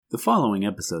The following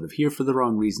episode of Here for the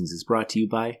Wrong Reasons is brought to you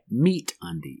by Meat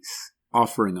Undies,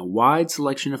 offering a wide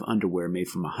selection of underwear made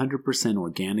from 100%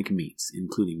 organic meats,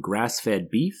 including grass-fed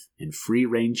beef and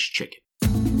free-range chicken.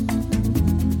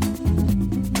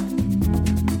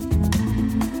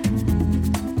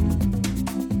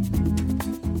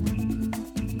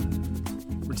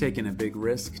 We're taking a big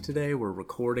risk today. We're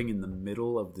recording in the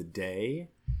middle of the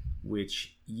day,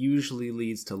 which usually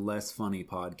leads to less funny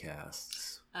podcasts.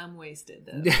 I'm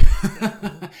wasted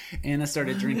though. Anna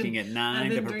started drinking at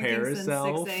 9 to prepare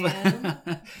herself.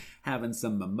 Having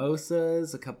some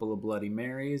mimosas, a couple of Bloody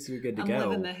Marys. You're good to go. I'm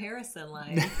living the Harrison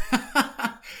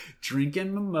life.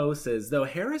 Drinking mimosas. Though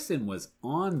Harrison was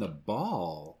on the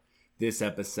ball this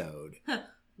episode.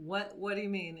 What do you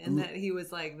mean? In that he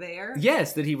was like there?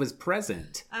 Yes, that he was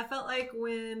present. I felt like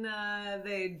when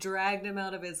they dragged him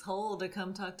out of his hole to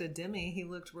come talk to Demi, he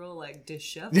looked real like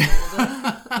disheveled.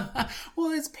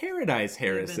 Well, it's Paradise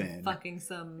Harrison. He'd been fucking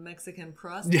some Mexican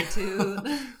prostitute.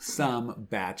 Some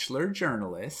bachelor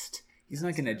journalist. He's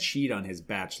not going to cheat on his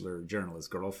bachelor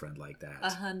journalist girlfriend like that. A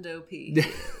hundo piece.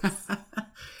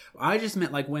 I just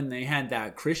meant like when they had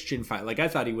that Christian fight. Like I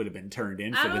thought he would have been turned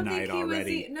in for the night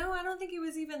already. No, I don't think he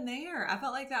was even there. I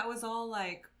felt like that was all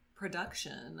like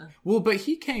production. Well, but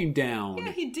he came down.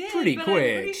 Yeah, he did. Pretty but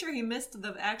quick. I'm pretty sure he missed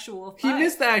the actual fight. He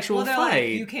missed the actual they're fight. Like,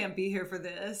 you can't be here for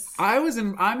this.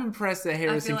 I'm impressed that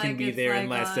Harrison like can be there in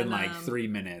less than on, 3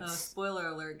 minutes. Spoiler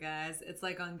alert, guys. It's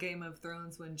like on Game of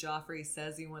Thrones when Joffrey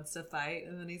says he wants to fight,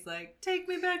 and then he's like, "Take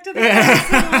me back to the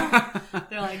castle."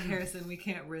 They're like, "Harrison, we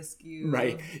can't risk you."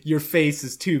 Right. Your face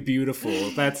is too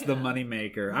beautiful. That's the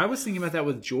moneymaker. I was thinking about that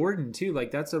with Jordan too.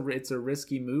 Like it's a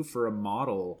risky move for a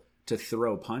model to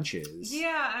throw punches.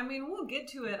 Yeah, I mean, we'll get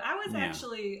to it. I was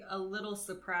actually a little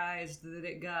surprised that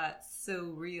it got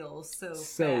so real so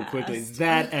fast. Quickly.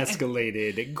 That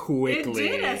escalated quickly.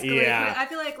 It did escalate. Yeah. I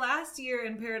feel like last year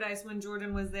in Paradise when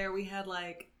Jordan was there, we had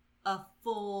like a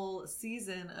full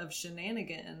season of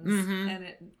shenanigans. Mm-hmm. And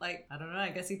it, like, I don't know,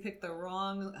 I guess he picked the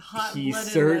wrong hot-blooded He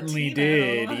certainly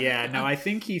Latino. did. Yeah, no, I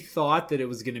think he thought that it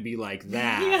was going to be like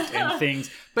that and things.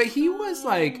 But he was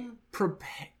like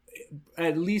prepared.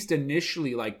 At least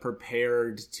initially, like,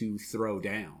 prepared to throw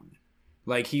down.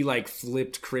 Like, he, like,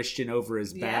 flipped Christian over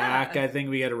his back. I think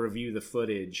we got to review the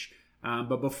footage.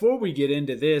 But before we get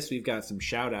into this, we've got some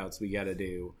shout-outs we got to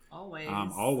do.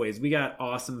 Always. We got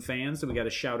awesome fans, so we got to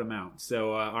shout them out.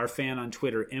 So, our fan on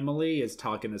Twitter, Emily, is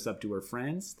talking us up to her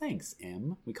friends. Thanks,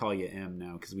 Em. We call you Em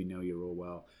now because we know you real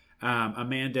well.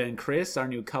 Amanda and Chris, our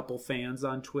new couple fans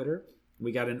on Twitter.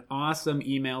 We got an awesome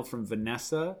email from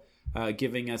Vanessa,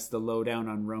 giving us the lowdown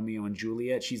on Romeo and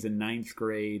Juliet. She's a 9th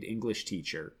grade English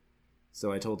teacher.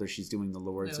 So I told her she's doing the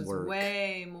Lord's work.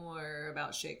 Way more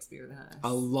about Shakespeare than us.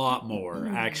 A lot more,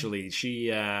 actually. She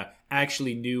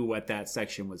actually knew what that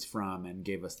section was from and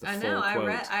gave us the full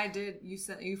quote. I did.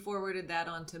 You forwarded that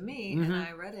on to me, and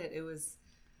I read it. It was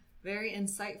very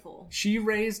insightful. She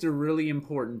raised a really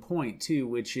important point, too,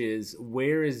 which is,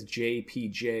 where is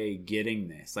JPJ getting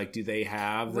this? Like, do they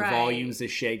have the volumes of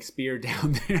Shakespeare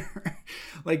down there?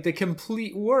 Like, the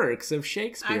complete works of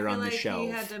Shakespeare on the shelf. I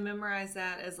feel like he had to memorize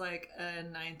that as, like, a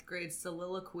 9th grade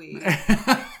soliloquy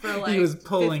for, like, he was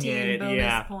pulling 15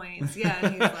 bonus points. Yeah,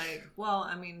 and he's like, well,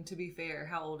 I mean, to be fair,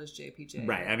 how old is JPJ?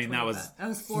 Right, I mean, that was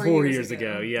 4 years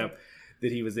ago. Yep.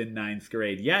 That he was in 9th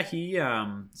grade. Yeah, he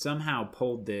somehow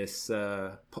pulled this,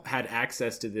 had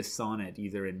access to this sonnet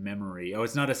either in memory. Oh,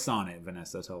 it's not a sonnet,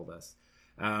 Vanessa told us.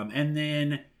 And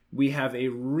then we have a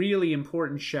really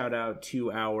important shout out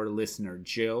to our listener,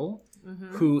 Jill,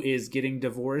 who is getting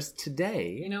divorced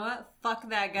today. You know what? Fuck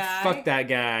that guy. Fuck that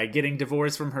guy. Getting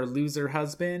divorced from her loser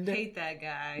husband. Hate that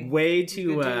guy. Way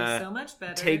to do so much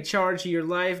better. Take charge of your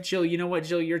life. Jill, you know what,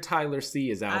 Jill? Your Tyler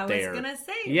C is out there. I was going to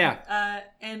say. Yeah.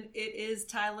 And it is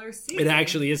Tyler C. It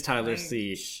actually is Tyler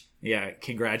C. Yeah,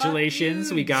 congratulations.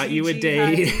 You, we got Gigi you a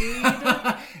date.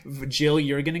 Jill,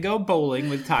 you're going to go bowling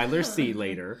with Tyler C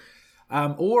later.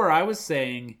 Or I was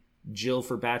saying Jill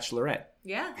for Bachelorette.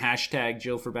 Yeah. Hashtag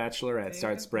Jill for Bachelorette.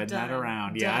 Start spreading that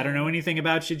around. Done. Yeah, I don't know anything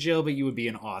about you, Jill, but you would be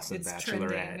an awesome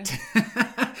Bachelorette.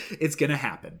 It's going to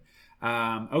happen.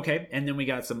 Okay, and then we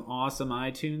got some awesome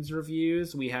iTunes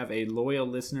reviews. We have a loyal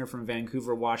listener from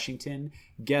Vancouver, Washington.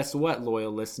 Guess what,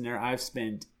 loyal listener? I've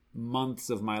spent months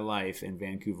of my life in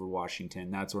Vancouver, Washington.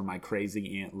 That's where my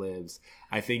crazy aunt lives.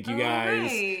 I think you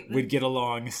guys would get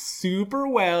along super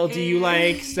well. Do you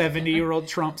like 70-year-old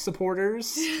Trump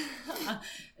supporters?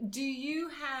 Do you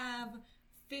have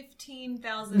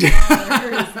 $15,000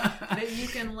 that you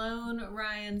can loan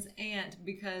Ryan's aunt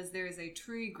because there's a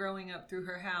tree growing up through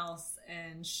her house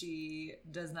and she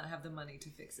does not have the money to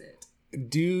fix it?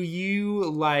 Do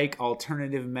you like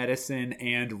alternative medicine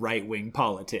and right-wing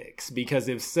politics? Because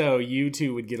if so, you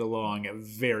two would get along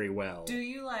very well. Do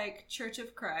you like Church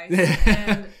of Christ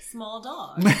and small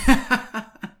dogs?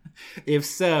 If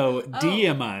so,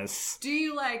 DM us. Do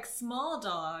you like small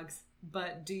dogs,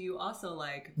 but do you also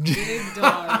like big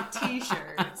dog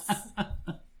t-shirts?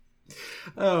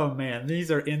 Oh man, these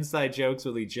are inside jokes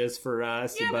really just for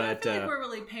us. Yeah, but I feel like we're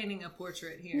really painting a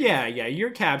portrait here. Yeah, you're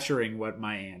capturing what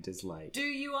my aunt is like. Do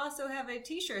you also have a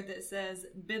t-shirt that says,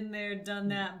 been there, done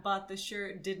that, bought the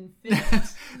shirt, didn't fit?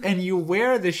 And you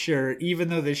wear the shirt even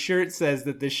though the shirt says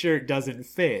that the shirt doesn't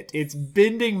fit. It's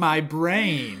bending my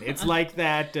brain. It's like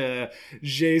that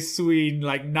je suis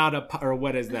like not a or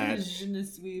what is that? Je ne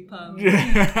suis pas.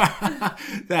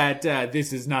 That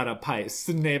this is not a pipe.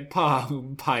 Ce n'est pas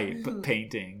un pipe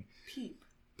painting. Peep.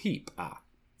 Peep.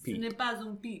 Ce n'est pas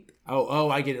un peep. Oh,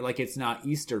 I get it. Like it's not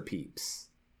Easter peeps.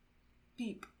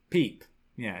 Peep.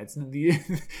 Yeah, it's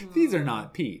these are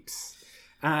not peeps.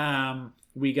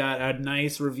 We got a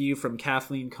nice review from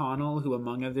Kathleen Connell, who,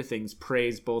 among other things,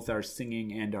 praised both our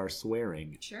singing and our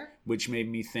swearing. Sure. Which made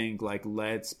me think, like,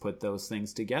 let's put those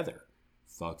things together.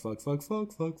 Fuck. I don't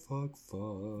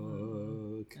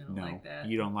like that.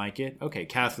 You don't like it? Okay,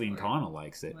 Kathleen Connell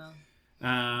likes it. Well.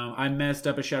 I messed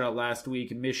up a shout out last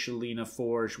week. Michelina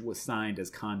Forge was signed as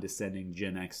condescending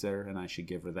Gen Xer, and I should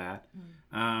give her that.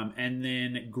 And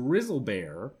then Grizzle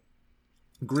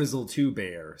 2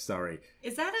 Bear, sorry.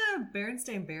 Is that a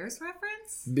Berenstain Bears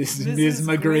reference? Ms.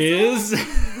 McGrizz?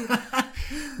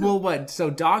 Well, what? So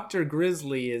Dr.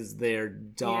 Grizzly is their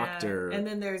doctor. Yeah, and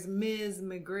then there's Ms.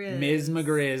 McGrizz. Ms.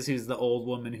 McGrizz, who's the old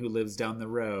woman who lives down the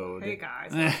road. Hey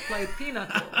guys, let's play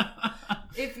Pinochle.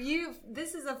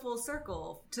 This is a full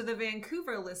circle to the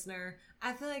Vancouver listener.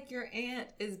 I feel like your aunt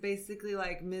is basically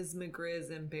like Ms.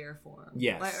 McGrizz in bear form.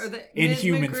 Yes, in Ms.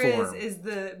 human McGrizz form. Is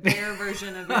the bear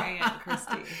version of your aunt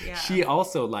Christy. Yeah. She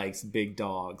also likes big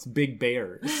dogs, big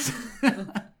bears.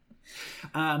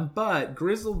 But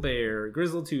Grizzle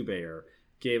 2 Bear,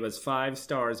 gave us 5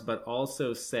 stars, but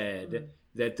also said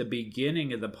that the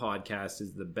beginning of the podcast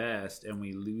is the best, and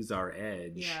we lose our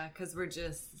edge. Yeah, because we're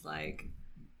just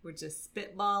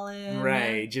spitballing.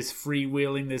 Right, just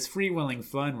freewheeling. This freewheeling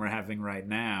fun we're having right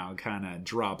now kind of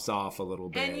drops off a little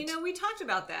bit. And, we talked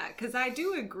about that, because I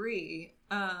do agree,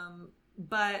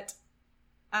 but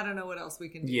I don't know what else we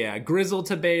can do. Yeah, Grizzle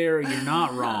to Bear, you're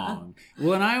not wrong.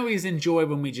 Well, and I always enjoy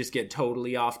when we just get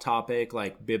totally off topic,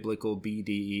 like biblical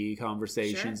BDE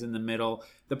conversations in the middle.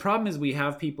 The problem is we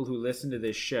have people who listen to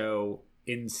this show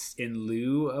in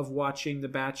lieu of watching The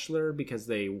Bachelor because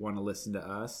they want to listen to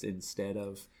us instead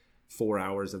of 4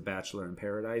 hours of Bachelor in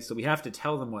Paradise. So we have to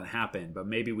tell them what happened, but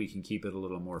maybe we can keep it a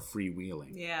little more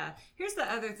freewheeling. Yeah. Here's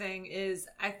the other thing is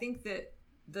I think that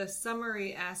the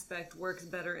summary aspect works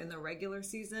better in the regular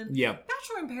season. Yep.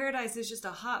 Bachelor in Paradise is just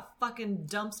a hot fucking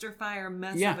dumpster fire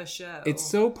mess of a show. It's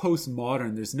so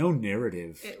postmodern. There's no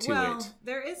narrative to it.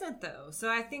 There isn't, though. So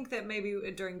I think that maybe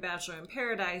during Bachelor in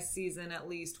Paradise season, at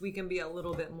least, we can be a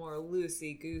little bit more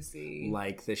loosey-goosey.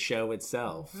 Like the show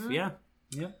itself. Mm-hmm.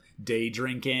 Yeah. Day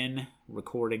drinking,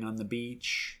 recording on the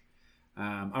beach.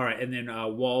 All right. And then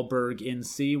Wahlberg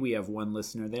NC. We have one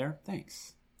listener there.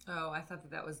 Thanks. Oh, I thought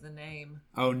that was the name.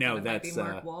 Oh, no, that's might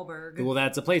be Mark Wahlberg. Well,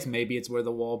 that's a place. Maybe it's where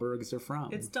the Wahlbergs are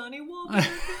from. It's Donnie Wahlberg.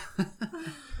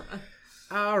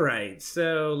 All right,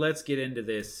 so let's get into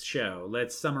this show.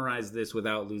 Let's summarize this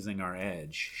without losing our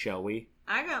edge, shall we?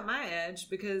 I got my edge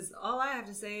because all I have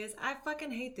to say is I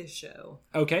fucking hate this show.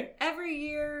 Okay. Every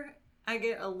year I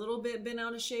get a little bit bent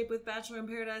out of shape with Bachelor in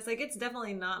Paradise. Like, it's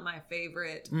definitely not my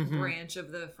favorite branch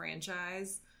of the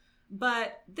franchise.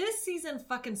 But this season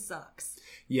fucking sucks.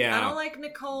 Yeah. I don't like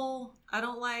Nicole. I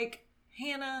don't like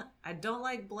Hannah. I don't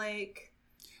like Blake.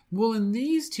 Well, and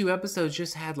these 2 episodes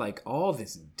just had like all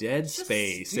this dead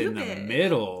space in the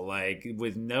middle, like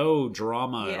with no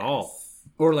drama at all.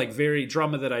 Or like very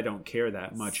drama that I don't care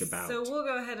that much about. So we'll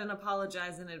go ahead and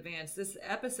apologize in advance. This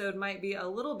episode might be a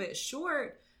little bit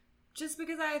short just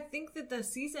because I think that the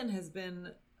season has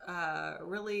been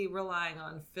really relying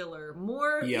on filler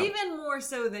even more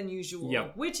so than usual,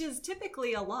 which is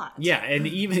typically a lot. Yeah, and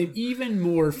even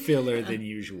more filler than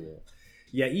usual.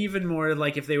 Yeah, even more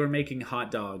like if they were making hot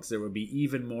dogs, there would be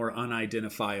even more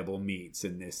unidentifiable meats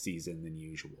in this season than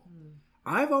usual.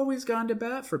 I've always gone to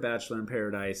bat for Bachelor in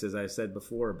Paradise, as I've said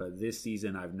before, but this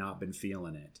season I've not been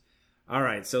feeling it. All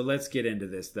right, so let's get into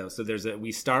this, though. So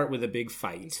we start with a big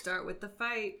fight. You start with the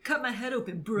fight. Cut my head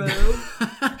open, bro.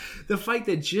 The fight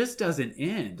that just doesn't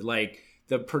end. Like,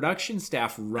 the production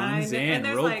staff runs in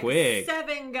and real like quick.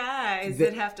 7 guys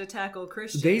that have to tackle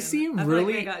Christian. They seem I feel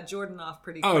really. Like they got Jordan off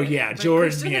pretty quick. Oh yeah, but Jordan.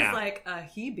 Christian is like a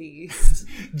he beast.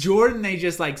 Jordan, they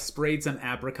just like sprayed some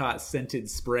apricot scented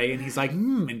spray, and he's like,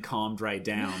 and calmed right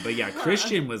down. But yeah,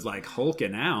 Christian was like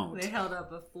hulking out. They held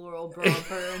up a floral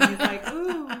bumper, and he's like,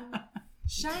 ooh,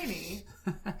 shiny.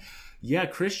 Yeah,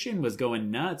 Christian was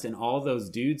going nuts, and all those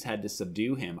dudes had to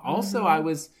subdue him. Also,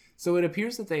 So it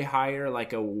appears that they hire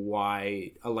like a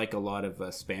lot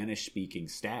of Spanish speaking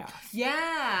staff.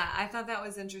 Yeah, I thought that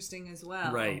was interesting as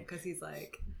well. Right, because he's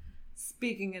like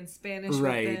speaking in Spanish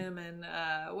right. with them. And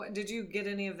what did you get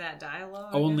any of that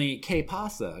dialogue? Only que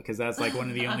pasa, because that's like one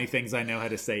of the only things I know how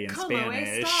to say in Como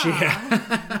Spanish.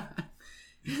 está?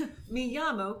 Yeah. Me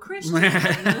llamo Christian.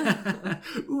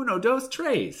 Uno, dos,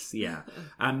 tres. Yeah.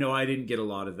 No, I didn't get a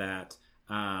lot of that.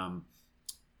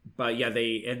 But yeah,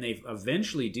 they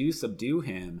eventually do subdue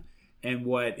him. And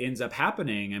what ends up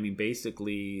happening, I mean,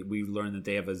 basically, we learn that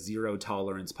they have a 0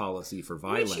 tolerance policy for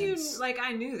violence. Which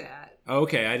I knew that.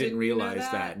 Okay, I didn't realize you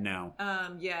know that. No.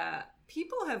 Yeah.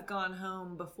 People have gone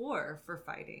home before for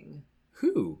fighting.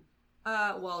 Who?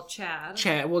 Well, Chad.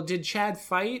 Well, did Chad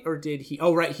fight, or did he?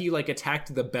 Oh, right, he like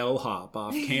attacked the bellhop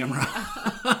off camera.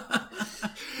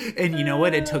 And you know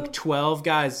what? It took 12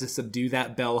 guys to subdue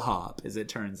that bellhop, as it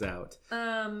turns out.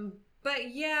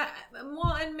 But yeah,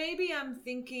 well, and maybe I'm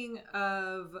thinking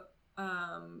of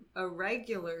a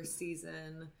regular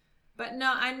season. But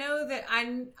no, I know that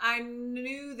I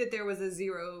knew that there was a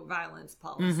 0 violence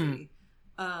policy.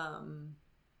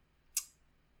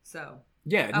 So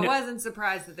yeah, I wasn't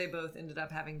surprised that they both ended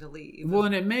up having to leave. Well,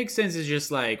 and it makes sense. It's just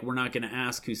like, we're not going to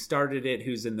ask who started it,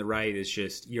 who's in the right. It's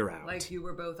just, you're out. Like, you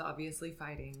were both obviously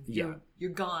fighting. Yeah. You're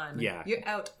gone. Yeah. You're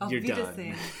out. Auf You're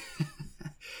Wiedersehen.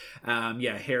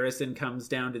 Yeah, Harrison comes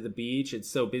down to the beach. It's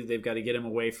so busy they've got to get him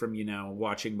away from,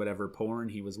 watching whatever porn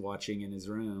he was watching in his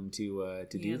room to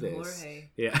do this. Jorge.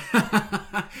 Yeah.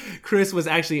 Chris was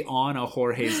actually on a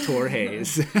Jorge's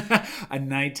Torres, a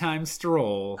nighttime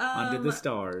stroll under the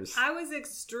stars. I was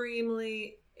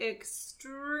extremely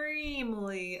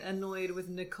annoyed with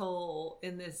Nicole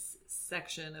in this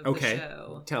section of the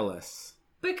show. Tell us.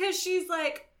 Because she's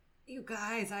like, you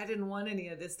guys, I didn't want any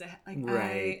of this to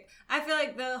right. I feel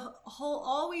like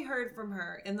all we heard from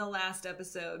her in the last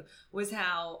episode was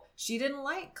how she didn't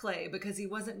like Clay because he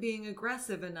wasn't being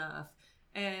aggressive enough.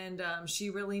 And she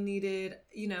really needed,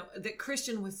 that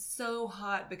Christian was so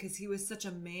hot because he was such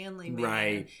a manly man.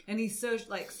 Right. And he's so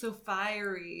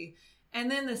fiery. And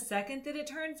then the second that it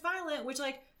turns violent, which,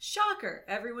 shocker,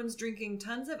 everyone's drinking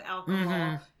tons of alcohol.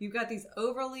 Mm-hmm. You've got these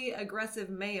overly aggressive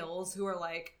males who are,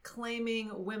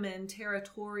 claiming women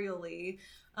territorially.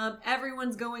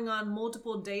 Everyone's going on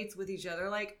multiple dates with each other.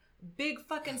 Big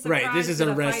fucking surprise. Right, this is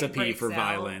a recipe for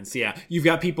violence. Yeah. You've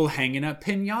got people hanging up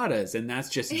piñatas, and that's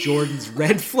just Jordan's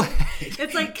red flag.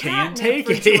 It's like can't take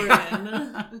for it.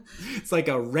 Jordan. It's like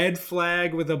a red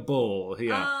flag with a bull.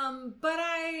 Yeah. But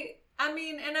I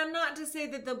mean, and I'm not to say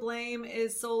that the blame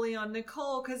is solely on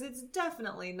Nicole, because it's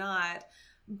definitely not.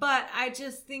 But I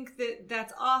just think that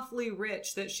that's awfully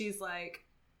rich that she's like,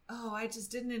 oh, I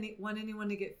just didn't want anyone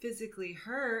to get physically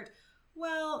hurt.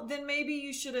 Well, then maybe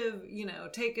you should have,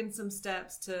 taken some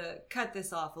steps to cut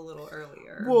this off a little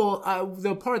earlier. Well,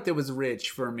 the part that was rich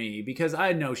for me, because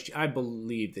I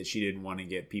believe that she didn't want to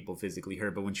get people physically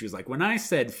hurt, but when she was like, when I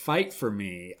said fight for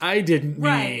me, I didn't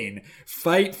mean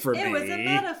fight for me. It was a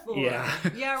metaphor. Yeah.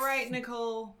 Yeah, right,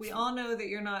 Nicole. We all know that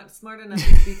you're not smart enough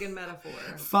to speak in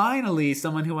metaphor. Finally,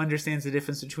 someone who understands the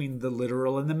difference between the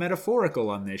literal and the metaphorical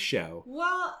on this show.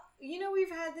 Well, we've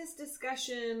had this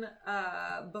discussion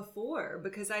before,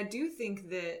 because I do think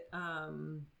that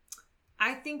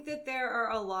there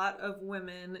are a lot of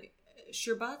women,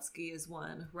 Sherbatsky is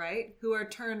one, right? Who are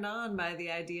turned on by the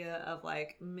idea of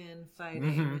men fighting.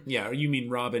 Mm-hmm. Yeah, you mean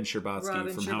Robin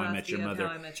Sherbatsky from How I Met Your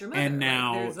Mother. And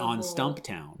now on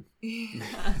Stumptown.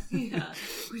 Yeah,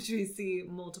 which we see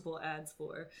multiple ads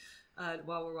for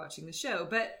while we're watching the show.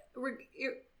 But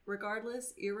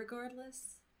irregardless?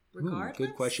 Regardless?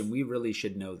 Good question. We really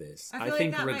should know this. I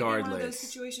think that regardless. Might be one of those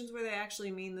situations where they actually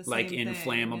mean the same thing.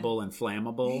 Inflammable and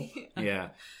flammable. Yeah.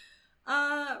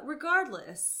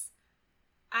 Regardless,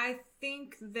 I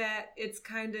think that it's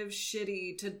kind of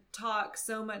shitty to talk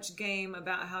so much game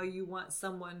about how you want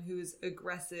someone who's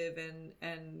aggressive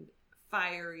and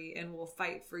fiery and will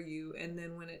fight for you, and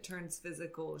then when it turns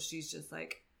physical, she's just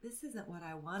like, this isn't what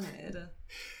I wanted.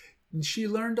 She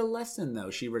learned a lesson, though.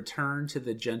 She returned to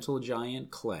the gentle giant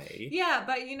Clay. Yeah,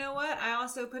 but you know what? I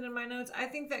also put in my notes, I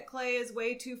think that Clay is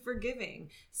way too forgiving.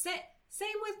 Same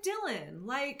with Dylan.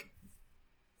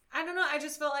 I don't know. I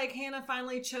just felt like Hannah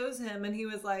finally chose him, and he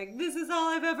was like, "This is all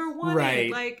I've ever wanted."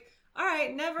 Right. Like, all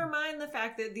right, never mind the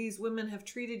fact that these women have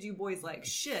treated you boys like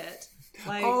shit.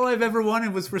 Like, all I've ever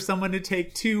wanted was for someone to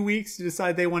take 2 weeks to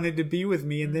decide they wanted to be with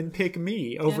me and then pick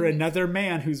me over another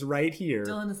man who's right here.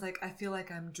 Dylan is like, I feel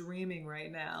like I'm dreaming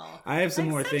right now. I have some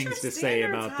more things to say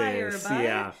about this. Bud.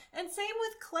 Yeah. And same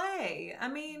with Clay. I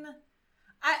mean,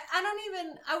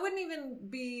 I wouldn't even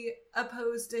be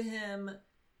opposed to him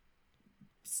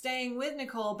staying with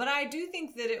Nicole, but I do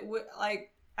think that it would, like,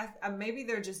 maybe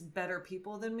they're just better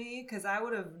people than me, because I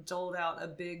would have doled out a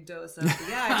big dose of,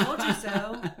 yeah, I told you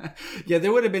so. Yeah,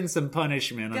 there would have been some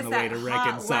punishment on the way to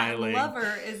reconciling. That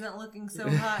lover isn't looking so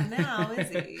hot now, is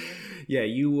he? Yeah,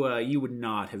 you would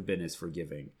not have been as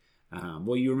forgiving.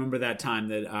 Well, you remember that time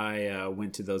that I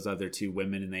went to those other two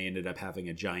women and they ended up having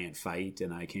a giant fight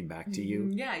and I came back to you?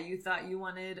 Yeah, you thought you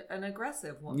wanted an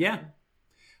aggressive woman. Yeah.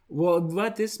 Well,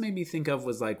 what this made me think of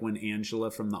was like when Angela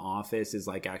from The Office is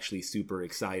like actually super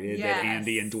excited that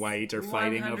Andy and Dwight are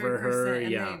fighting over her.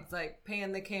 And yeah, they like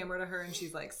pan the camera to her and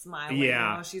she's like smiling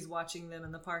while she's watching them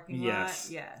in the parking lot.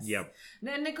 Yes. Yep.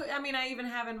 And Nicole, I mean, I even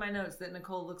have in my notes that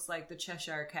Nicole looks like the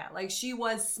Cheshire Cat. Like she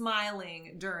was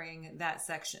smiling during that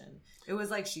section. It was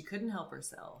like she couldn't help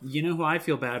herself. You know who I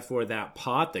feel bad for? That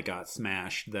pot that got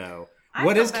smashed, though.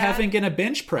 What is Kevin going to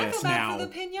bench press now? I feel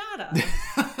bad for the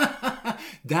pinata.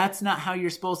 That's not how you're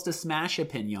supposed to smash a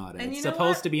pinata. And it's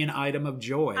supposed to be an item of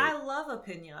joy. I love a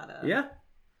pinata. Yeah.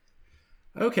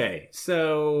 Okay,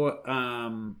 so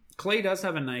Clay does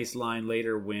have a nice line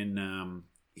later when...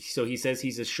 so he says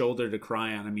he's a shoulder to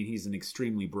cry on. I mean, he's an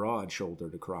extremely broad shoulder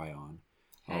to cry on.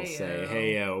 I'll say,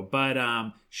 hey-o.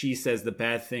 But she says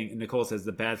Nicole says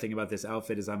the bad thing about this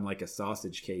outfit is I'm like a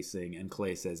sausage casing. And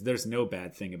Clay says, there's no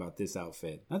bad thing about this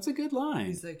outfit. That's a good line.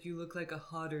 He's like, you look like a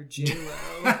hotter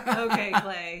J-Lo. Okay,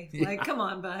 Clay. Like, come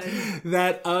on, bud.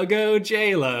 That Uggo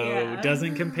J-Lo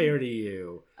doesn't compare to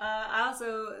you.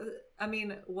 I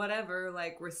mean, whatever,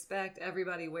 like, respect,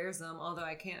 everybody wears them, although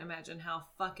I can't imagine how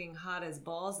fucking hot as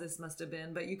balls this must have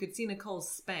been, but you could see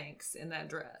Nicole's Spanx in that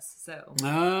dress, so.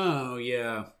 Oh,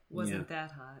 yeah. Wasn't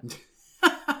that hot.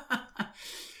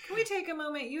 Can we take a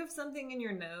moment? You have something in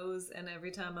your nose, and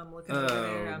every time I'm looking over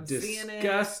there, I'm seeing it.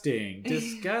 Disgusting.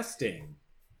 Disgusting.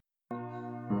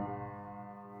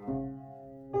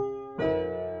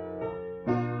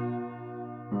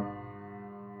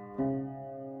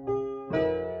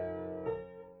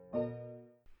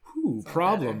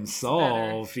 Problem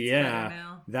solved.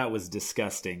 Yeah. That was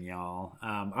disgusting, y'all.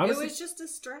 It was just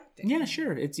distracting. Yeah,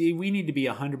 sure. We need to be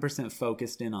 100%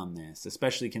 focused in on this,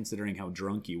 especially considering how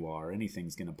drunk you are.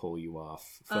 Anything's going to pull you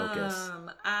off focus.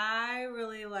 I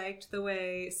really liked the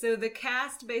way... So the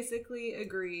cast basically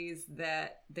agrees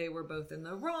that they were both in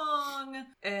the wrong,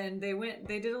 and they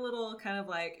did a little kind of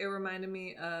like... It reminded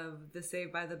me of the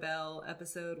Saved by the Bell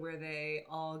episode where they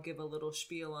all give a little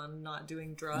spiel on not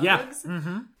doing drugs. Yeah.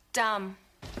 Mm-hmm. Dumb.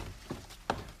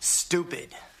 Stupid.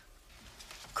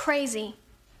 Crazy.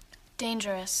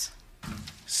 Dangerous.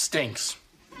 Stinks.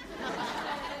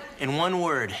 In one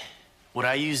word, would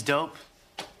I use dope?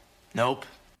 Nope.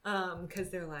 Because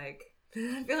they're like...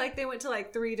 I feel like they went to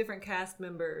like 3 different cast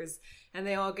members and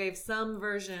they all gave some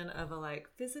version of a like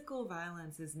physical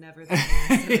violence is never the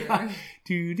answer. Yeah.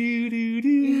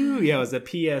 Yeah, it was a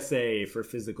PSA for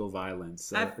physical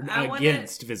violence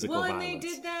against physical violence. Well, and they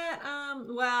did that.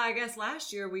 Well, I guess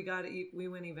last year we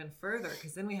went even further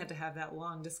because then we had to have that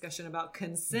long discussion about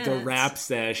consent. The rap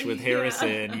sesh with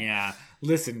Harrison. Yeah.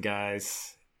 Listen,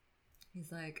 guys. He's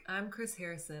like, I'm Chris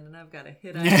Harrison, and I've got a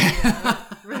hit idea.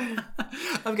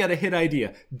 I've got a hit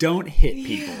idea. Don't hit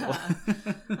people.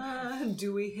 Yeah.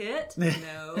 Do we hit?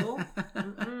 No.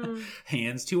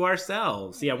 Hands to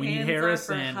ourselves. Yeah, we need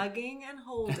Harrison. Hands are for hugging and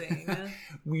holding.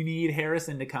 We need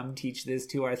Harrison to come teach this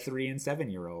to our 3 and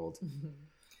 7-year-old.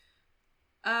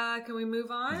 Can we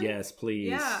move on? Yes,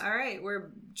 please. Yeah, all right.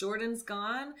 Where Jordan's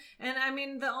gone. And I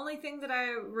mean, the only thing that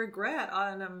I regret,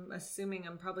 and I'm assuming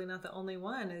I'm probably not the only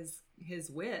one, is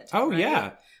his wit. Oh, right?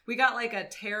 yeah. We got like a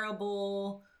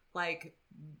terrible, like,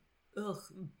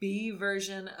 B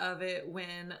version of it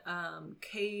when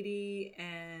Katie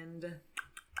and...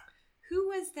 Who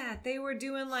was that? They were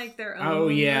doing like their own. Oh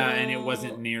yeah, and it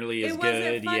wasn't nearly as good.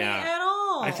 It wasn't funny at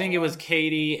all. I think it was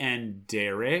Katie and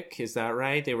Derek. Is that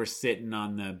right? They were sitting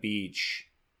on the beach.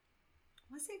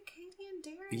 Was it Katie and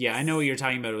Derek? Yeah, I know what you're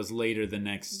talking about. It was later the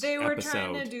next episode. They were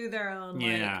trying to do their own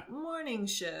like morning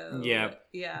show. Yeah,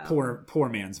 yeah. Poor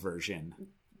man's version.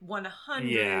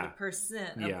 100%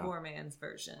 a poor man's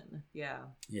version. Yeah.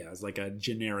 Yeah, it's like a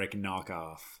generic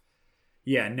knockoff.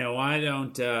 Yeah, no, I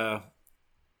don't.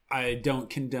 I don't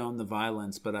condone the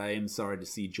violence, but I am sorry to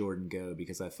see Jordan go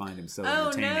because I find him so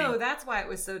entertaining. Oh, no, that's why it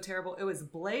was so terrible. It was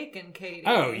Blake and Katie.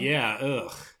 Oh, yeah,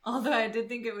 ugh. Although I did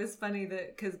think it was funny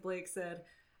that, because Blake said,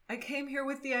 I came here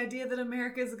with the idea that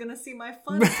America is going to see my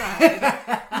fun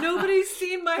side. Nobody's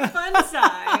seen my fun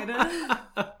side.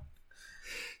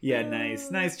 Yeah,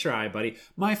 nice try, buddy.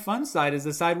 My fun side is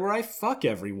the side where I fuck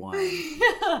everyone.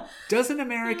 Yeah. Doesn't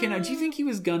American... do you think he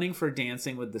was gunning for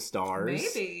Dancing with the Stars?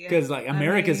 Maybe. Because, like,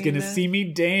 America's going to see me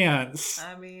dance.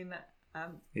 I mean...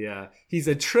 Yeah. He's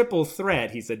a triple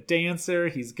threat. He's a dancer.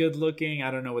 He's good looking.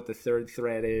 I don't know what the third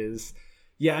threat is.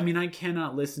 Yeah, I mean, I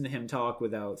cannot listen to him talk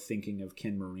without thinking of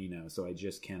Ken Marino, so I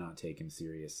just cannot take him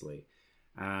seriously.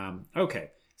 Okay.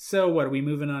 So what, are we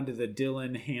moving on to the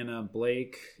Dylan, Hannah,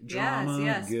 Blake drama?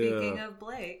 Yes. Speaking of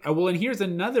Blake. Well, and here's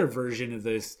another version of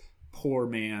this poor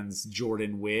man's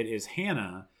Jordan wit is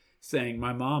Hannah saying,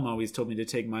 my mom always told me to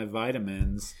take my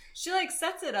vitamins. She like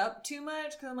sets it up too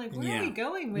much because I'm like, where are we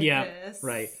going with this?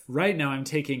 Right. Right now I'm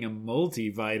taking a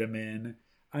multivitamin.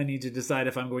 I need to decide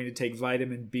if I'm going to take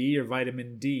vitamin B or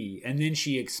vitamin D. And then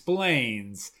she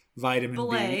explains vitamin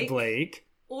B, Blake.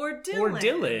 Or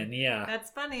Dylan. Yeah. That's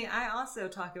funny. I also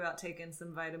talk about taking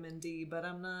some vitamin D, but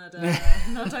I'm not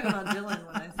talking about Dylan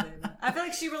when I say that. I feel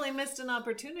like she really missed an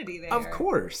opportunity there. Of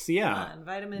course, yeah. Come on,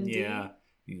 vitamin D. Yeah.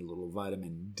 Need a little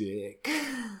vitamin dick.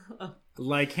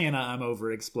 Like Hannah, I'm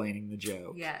over-explaining the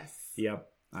joke. Yes. Yep.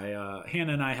 Hannah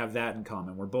and I have that in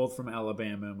common. We're both from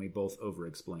Alabama and we both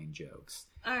over-explain jokes.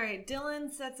 All right. Dylan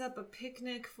sets up a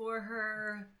picnic for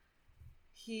her.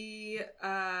 He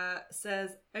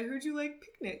says, I heard you like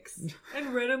picnics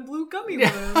and red and blue gummy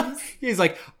worms. He's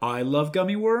like, I love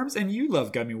gummy worms and you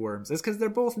love gummy worms. It's because they're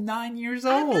both 9 years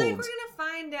old. I feel like we're going to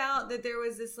find out that there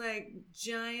was this like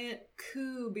giant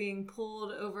coup being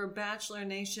pulled over Bachelor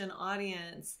Nation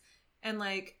audience. And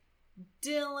like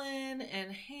Dylan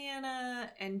and Hannah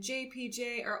and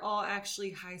JPJ are all actually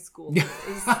high schoolers.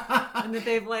 And that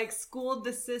they've like schooled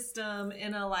the system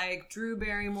in a like Drew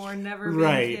Barrymore never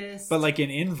been kissed. But like an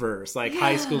inverse, like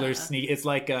high schoolers sneak. It's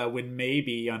like when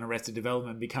Maybe on Arrested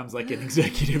Development becomes like an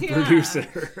executive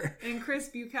producer. And Chris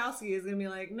Bukowski is going to be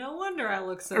like, no wonder I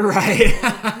look so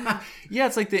right. Yeah,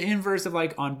 it's like the inverse of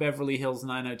like on Beverly Hills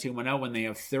 90210 when they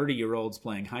have 30-year-olds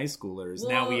playing high schoolers.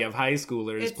 Well, now we have high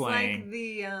schoolers playing.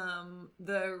 It's like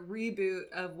the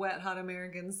reboot of Wet Hot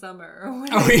American Summer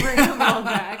when they bring them all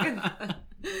back.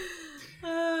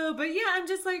 But yeah, I'm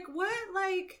just like, what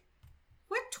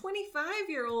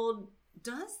 25-year-old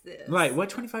does this? Right, what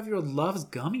 25-year-old loves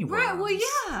gummy worms? Right, well,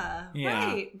 yeah,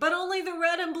 right. But only the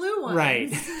red and blue ones.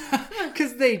 Right.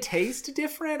 Because they taste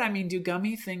different. I mean, do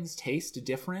gummy things taste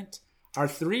different? Our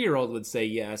 3-year-old would say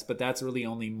yes, but that's really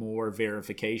only more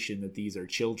verification that these are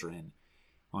children.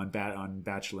 On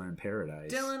Bachelor in Paradise.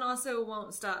 Dylan also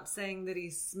won't stop saying that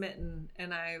he's smitten,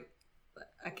 and I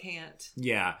can't.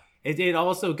 Yeah. It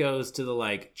also goes to the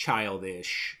like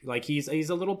childish, like he's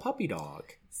a little puppy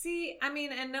dog. See, I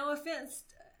mean, and no offense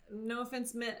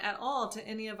meant at all to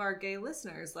any of our gay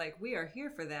listeners. Like, we are here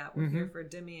for that. We're here for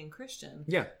Demi and Christian.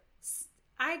 Yeah.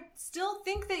 I still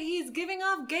think that he's giving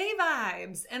off gay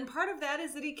vibes. And part of that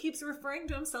is that he keeps referring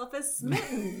to himself as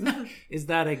smitten. Is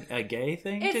that a gay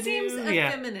thing to do? It seems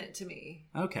effeminate to me.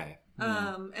 Okay.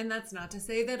 And that's not to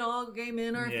say that all gay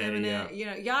men are effeminate. You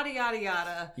know, yada, yada,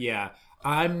 yada. Yeah.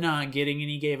 I'm not getting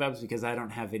any gay vibes because I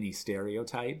don't have any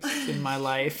stereotypes in my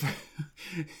life.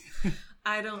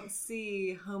 I don't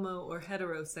see homo or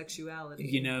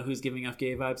heterosexuality. You know who's giving off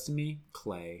gay vibes to me?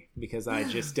 Clay. Because I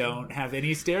just don't have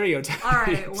any stereotypes. All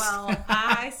right, well,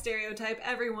 I stereotype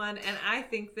everyone, and I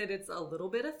think that it's a little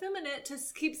bit effeminate to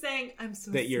keep saying, I'm so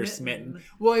that you're smitten.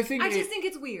 Well, I just think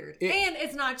it's weird. And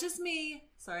it's not just me.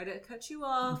 Sorry to cut you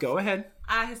off. Go ahead.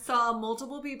 I saw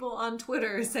multiple people on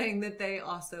Twitter saying that they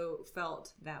also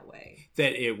felt that way.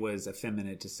 That it was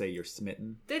effeminate to say you're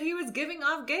smitten? That he was giving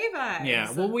off gay vibes.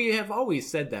 Yeah, well, we have always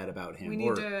said that about him. We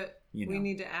need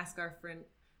to ask our friend.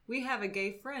 We have a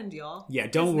gay friend, y'all. Yeah,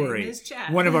 don't worry. Name is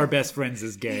Chad. One of our best friends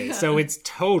is gay, so it's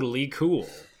totally cool.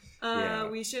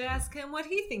 We should ask him what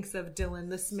he thinks of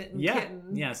Dylan the smitten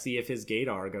kitten. Yeah, see if his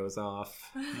gaydar goes off.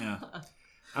 Yeah.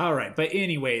 All right, but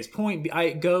anyways,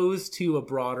 it goes to a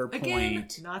broader point. Again,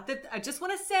 not that I just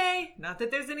want to say, not that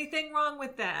there's anything wrong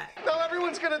with that. No,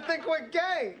 everyone's gonna think we're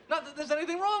gay. Not that there's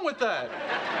anything wrong with that.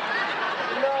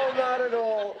 No, not at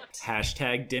all.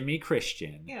 # Demi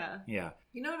Christian. Yeah. Yeah.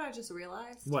 You know what I just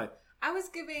realized? What? I was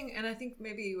giving, and I think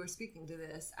maybe you were speaking to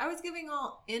this, I was giving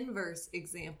all inverse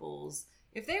examples.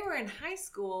 If they were in high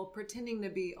school pretending to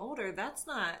be older, that's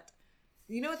not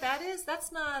You know what that is?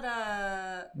 That's not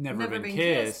Never Been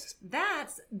Kissed.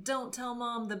 That's Don't Tell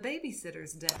Mom the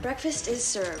Babysitter's Dead. Breakfast is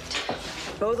served.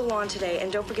 Mow the lawn today, and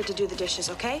don't forget to do the dishes,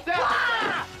 okay?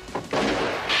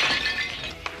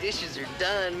 Dishes are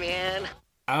done, man.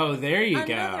 Oh, there you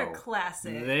go. Another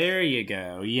classic. There you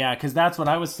go. Yeah, because that's what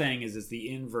I was saying is it's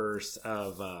the inverse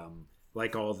of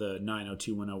like all the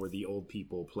 90210 where the old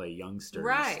people play youngsters.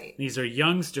 Right. These are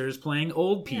youngsters playing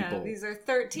old people. Yeah, these are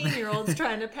 13-year-olds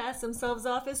trying to pass themselves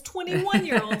off as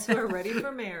 21-year-olds who are ready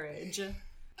for marriage.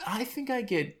 I think I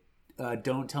get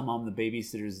Don't Tell Mom the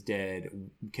Babysitter's Dead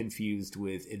confused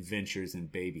with Adventures in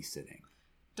Babysitting.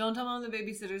 Don't Tell Mom the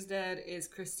Babysitter's Dead is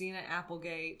Christina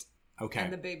Applegate. Okay.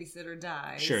 And the babysitter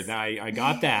dies. Sure, I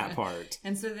got that part.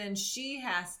 And so then she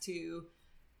has to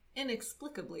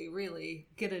inexplicably really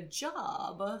get a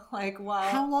job. Like, while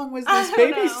how long was this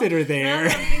babysitter there? Now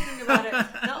that I'm thinking about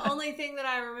it, the only thing that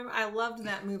I remember, I loved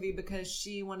that movie because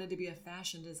she wanted to be a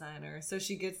fashion designer. So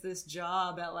she gets this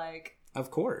job at like,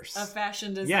 of course, a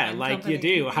fashion design yeah, like company. you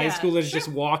do. High schoolers sure. just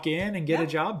walk in and get a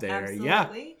job there.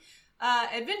 Absolutely. Yeah.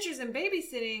 Adventures in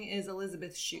Babysitting is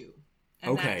Elizabeth Shue.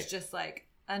 And Okay. that's just like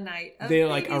a night of they're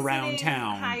like babysitting, around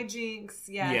town. hijinks.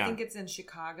 Yeah, I think it's in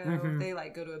Chicago. Mm-hmm. They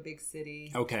like go to a big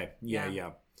city. Okay. Yeah.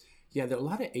 There are a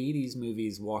lot of 80s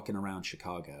movies walking around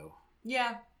Chicago.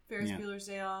 Yeah, Ferris Yeah. Bueller's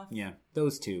Day Off. Yeah,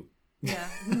 those two. Yeah,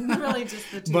 really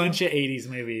just the two. Bunch of 80s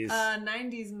movies.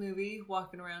 90s movie,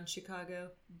 walking around Chicago,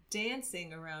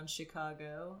 dancing around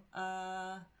Chicago.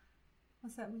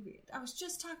 What's that movie? I was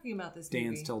just talking about this movie.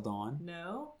 Dance Till Dawn.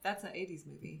 No, that's an 80s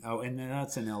movie. Oh, and then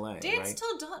that's in LA, Dance right?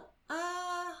 Till Dawn.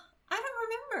 I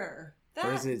don't remember.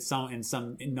 Or is it in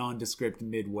some nondescript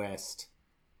Midwest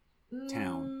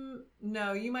town?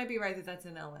 No, you might be right that that's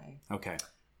in LA. Okay.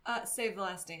 Save the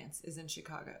Last Dance is in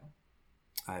Chicago.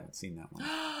 I haven't seen that one.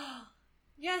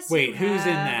 Yes. Wait, you who's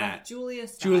in have. that? Julia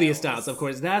Stiles. Julia Stiles, of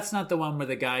course. That's not the one where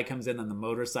the guy comes in on the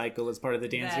motorcycle as part of the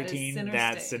dance That is routine. Center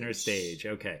That's Stage. Center Stage.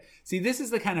 Okay. See, this is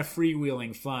the kind of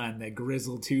freewheeling fun that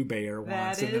Grizzle Two Bear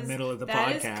wants in the middle of the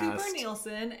podcast. That is Cooper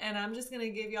Nielsen, and I'm just going to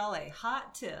give y'all a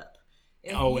hot tip.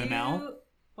 If OML?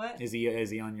 What? Is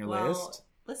he on your list?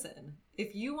 Listen,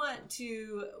 if you want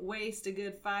to waste a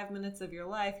good 5 minutes of your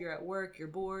life, you're at work, you're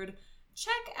bored,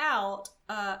 check out,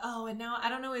 and now I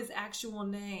don't know his actual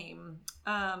name.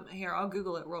 Here, I'll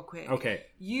Google it real quick. Okay.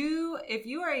 If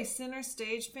you are a Center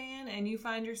Stage fan and you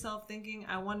find yourself thinking,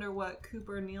 I wonder what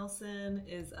Cooper Nielsen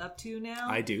is up to now.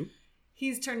 I do.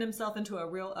 He's turned himself into a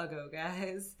real uggo,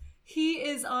 guys. He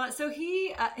is on,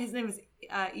 his name is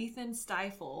Ethan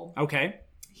Stiefel. Okay.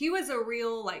 He was a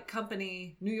real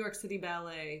company, New York City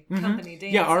Ballet company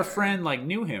dancer. Yeah, our friend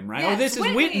knew him, right? Yes, oh, this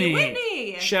is Whitney.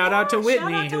 Whitney. Shout out to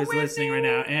Whitney, who's Whitney. listening right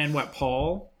now. And what,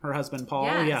 Paul? Her husband, Paul?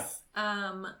 Yes.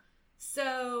 Yeah.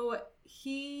 So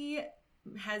he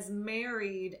has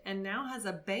married and now has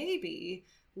a baby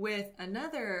with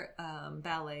another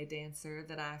ballet dancer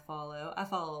that I follow. I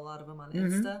follow a lot of them on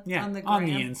Insta. Yeah, on the on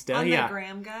gram, the Insta, on yeah. the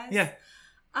gram, guys. Yeah.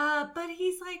 But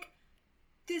he's like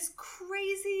this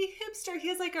crazy hipster. He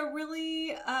has a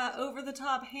really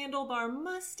over-the-top handlebar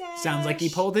mustache. Sounds like he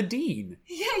pulled a Dean.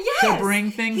 Yeah, yes. To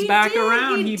bring things He back did.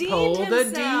 around, he Deaned pulled a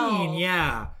himself. Dean.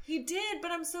 Yeah. He did,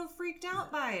 but I'm so freaked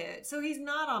out by it. So he's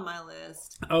not on my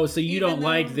list. Oh, so you Even don't though-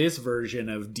 like this version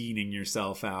of Deaning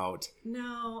yourself out?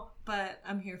 No, but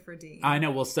I'm here for Dean. I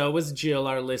know. Well, so was Jill,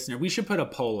 our listener. We should put a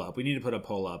poll up. We need to put a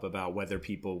poll up about whether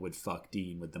people would fuck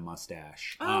Dean with the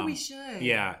mustache. Oh, we should.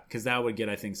 Yeah, because that would get,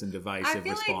 I think, some divisive I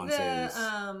feel responses.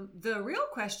 like the real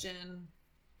question,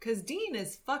 because Dean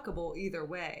is fuckable either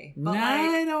way. But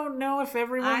I don't know if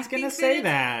everyone's going to think say it's,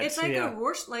 that. It's like yeah. a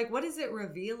Rorschach. What does it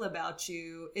reveal about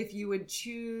you if you would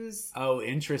choose? Oh,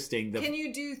 interesting. Can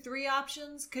you do 3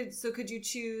 options? Could you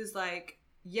choose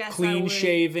yes, clean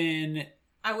shaven,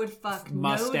 I would fuck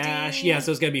mustache? No Dean. Yeah, so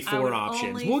it's going to be I 4 would options.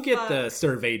 only We'll get fuck- the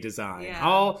survey design. Yeah.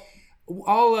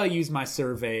 I'll use my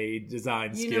survey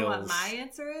design skills. You know what my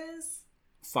answer is?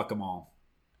 Fuck them all.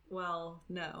 Well,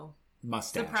 no.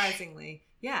 Mustache. Surprisingly.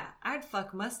 Yeah, I'd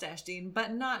fuck mustache Dean,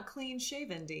 but not clean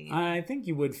shaven Dean. I think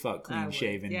you would fuck I clean would.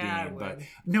 shaven Yeah, Dean, I but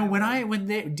would.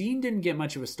 no. Dean didn't get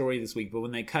much of a story this week, but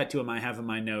when they cut to him, I have in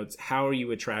my notes, "How are you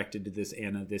attracted to this,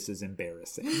 Anna? This is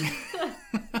embarrassing."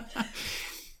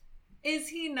 Is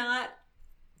he not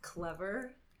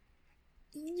clever?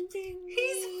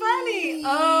 He's funny.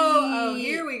 Oh,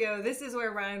 here we go. This is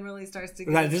where Ryan really starts to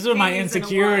get Right, this is my panties in a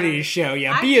insecurities wad. show.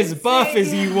 Yeah, I be can as buff say,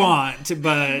 as you want,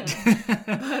 but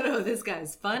But this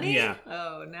guy's funny. Yeah.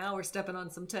 Oh, now we're stepping on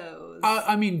some toes.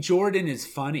 I mean, Jordan is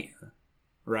funnier,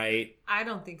 right? I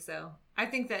don't think so. I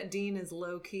think that Dean is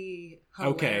low-key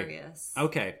hilarious.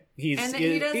 Okay. He's a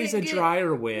get,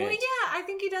 drier wit. Well, yeah, I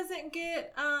think he doesn't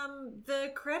get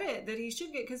the credit that he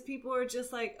should get because people are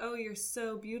just like, oh, you're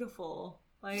so beautiful.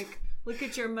 Like, look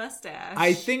at your mustache.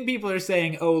 I think people are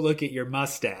saying, oh, look at your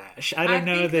mustache. I don't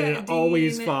know that it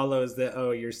always follows that,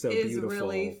 oh, you're so beautiful. Is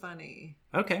really funny.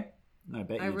 Okay. I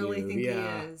bet you do. I really think he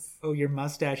is. Oh, your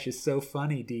mustache is so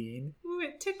funny, Dean. Ooh,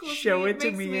 it tickles Show me. it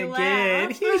to me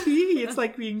again. It's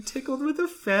like being tickled with a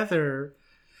feather.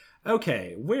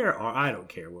 Okay, I don't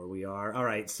care where we are. All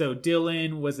right, so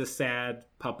Dylan was a sad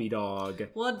puppy dog.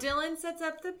 Well, Dylan sets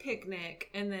up the picnic,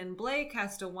 and then Blake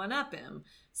has to one-up him.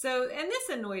 So, and this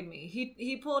annoyed me.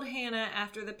 He pulled Hannah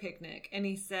after the picnic, and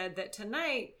he said that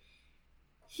tonight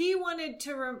he wanted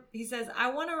to, he says,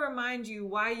 I want to remind you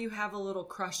why you have a little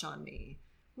crush on me.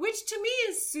 Which to me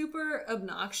is super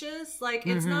obnoxious. Like,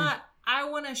 it's not, I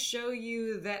want to show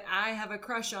you that I have a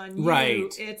crush on you.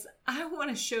 Right. It's, I want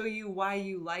to show you why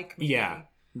you like me. Yeah,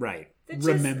 right. The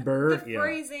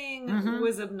phrasing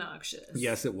was obnoxious.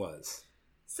 Yes, it was.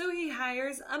 So he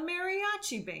hires a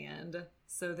mariachi band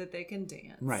so that they can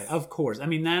dance. Right, of course. I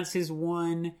mean, that's his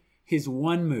one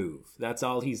move. That's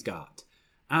all he's got.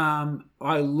 I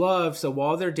love, so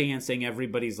while they're dancing,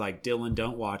 everybody's like, Dylan,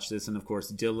 don't watch this. And of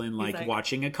course, Dylan, like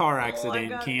watching a car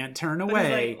accident, can't turn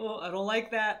away. Like, oh, I don't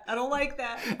like that. I don't like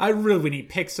that. When he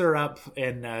picks her up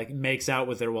and makes out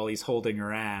with her while he's holding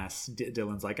her ass,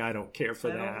 Dylan's like, I don't care for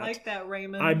that. I don't like that,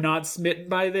 Raymond. I'm not smitten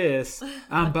by this.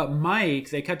 But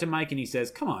Mike, they cut to Mike and he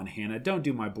says, come on, Hannah, don't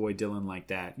do my boy Dylan like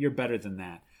that. You're better than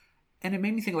that. And it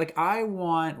made me think, like, I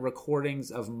want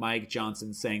recordings of Mike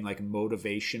Johnson saying, like,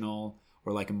 motivational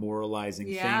or like moralizing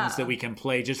things that we can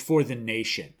play just for the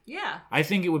nation. Yeah. I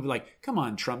think it would be like, come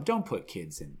on, Trump, don't put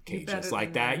kids in cages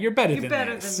like that. You're better than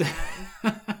this.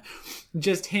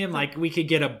 Just him, like, we could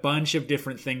get a bunch of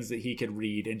different things that he could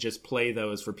read and just play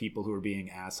those for people who are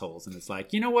being assholes. And it's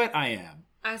like, you know what? I am.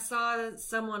 I saw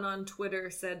someone on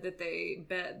Twitter said that they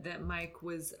bet that Mike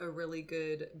was a really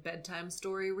good bedtime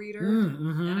story reader.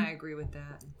 And I agree with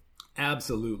that.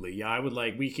 Absolutely. Yeah,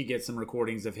 we could get some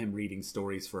recordings of him reading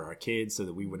stories for our kids so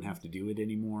that we wouldn't have to do it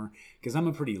anymore. Because I'm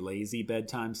a pretty lazy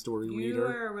bedtime story reader. You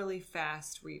are a really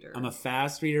fast reader. I'm a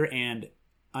fast reader and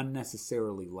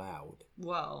unnecessarily loud.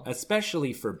 Well,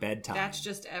 especially for bedtime. That's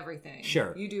just everything.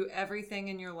 Sure. You do everything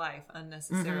in your life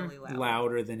unnecessarily loud.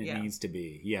 Louder than it needs to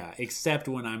be. Yeah, except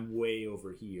when I'm way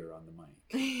over here on the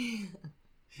mic.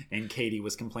 And Katie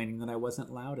was complaining that I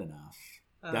wasn't loud enough.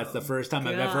 That's the first time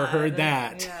I've ever heard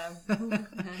that. Yeah,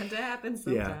 had to happen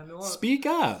sometime. Yeah. Speak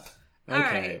up.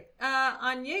 Okay. All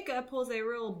right. Anyeka pulls a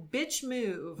real bitch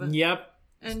move. Yep.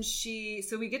 And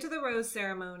so we get to the rose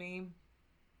ceremony.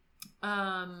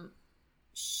 And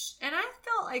I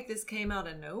felt like this came out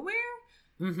of nowhere.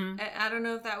 I don't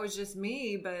know if that was just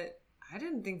me, but I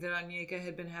didn't think that Anyeka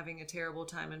had been having a terrible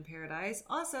time in paradise.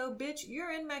 Also, bitch,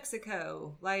 you're in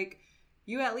Mexico. Like,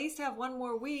 you at least have one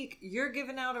more week. You're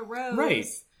giving out a rose. Right.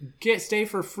 Stay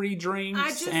for free drinks. I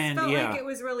just felt like it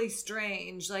was really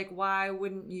strange. Like, why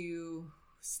wouldn't you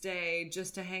stay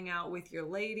just to hang out with your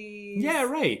ladies? Yeah,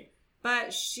 right.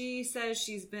 But she says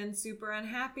she's been super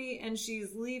unhappy and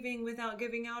she's leaving without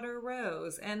giving out her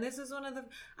rose. And this is one of the...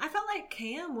 I felt like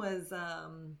Cam was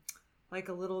like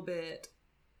a little bit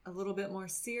more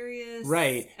serious.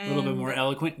 Right. A little bit more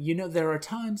eloquent. You know, there are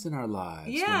times in our lives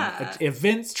when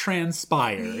events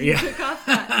transpire. He took off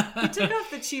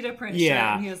the cheetah print shirt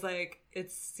and he was like,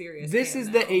 it's serious. This is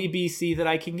the ABC that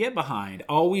I can get behind.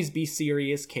 Always be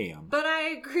serious, Cam. But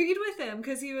I agreed with him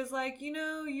because he was like, you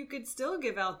know, you could still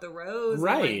give out the rose.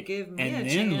 Right. And like, give me and a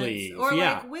then chance. Leave. Or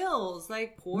like Will's.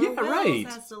 Like, poor Will's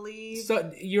has to leave.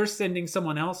 So you're sending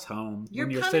someone else home. You're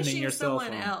punishing yourself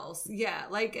someone else. Yeah.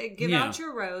 Like, give out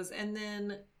your rose and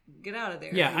then get out of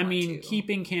there. Yeah, I mean,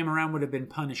 keeping Cam around would have been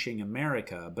punishing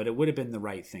America, but it would have been the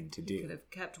right thing to do. You could have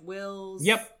kept Will's.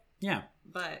 Yep. Yeah.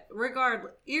 But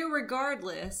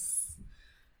irregardless,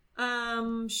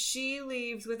 she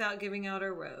leaves without giving out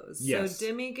her rose. Yes. So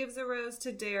Demi gives a rose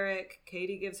to Derek.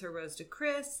 Katie gives her rose to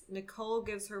Chris. Nicole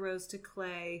gives her rose to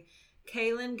Clay.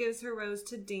 Kaylin gives her rose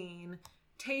to Dean.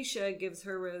 Tasha gives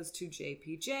her rose to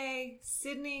JPJ.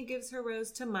 Sydney gives her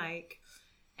rose to Mike.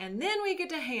 And then we get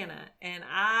to Hannah, and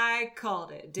I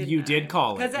called it, didn't I? You did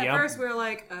call it, because at first we were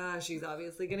like, she's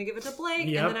obviously going to give it to Blake.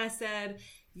 Yep. And then I said,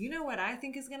 you know what I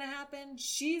think is going to happen?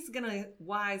 She's going to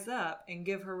wise up and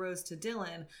give her rose to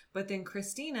Dylan, but then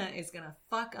Christina is going to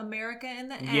fuck America in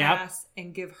the ass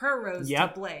and give her rose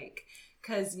to Blake.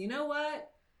 Because you know what?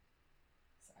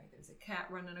 Cat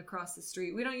running across the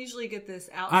street. We don't usually get this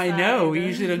outside. I know. We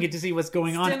usually don't get to see what's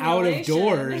going on out of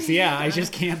doors. Yeah, I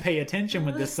just can't pay attention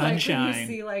with the sunshine. Like when you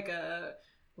see like a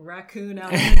raccoon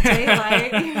out in the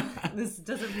daylight. This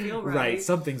doesn't feel right. Right,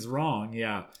 something's wrong,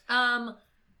 yeah.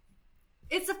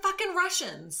 It's the fucking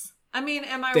Russians. I mean,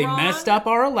 am I They wrong? messed up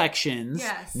our elections.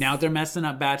 Yes. Now they're messing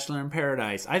up Bachelor in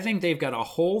Paradise. I think they've got a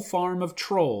whole farm of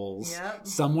trolls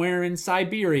somewhere in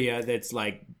Siberia that's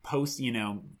like posting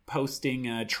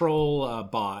troll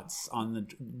bots on the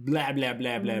blah blah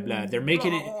blah blah blah. They're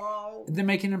making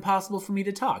it impossible for me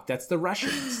to talk. That's the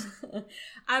Russians.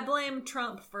 I blame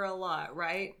Trump for a lot,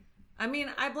 right? I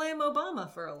mean, I blame Obama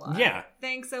for a lot. Yeah.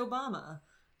 Thanks, Obama.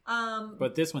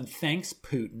 But this one, thanks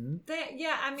Putin.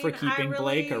 For keeping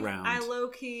Blake around. I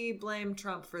low-key blame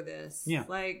Trump for this. Yeah.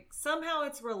 Like, somehow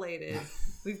it's related.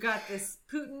 We've got this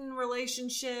Putin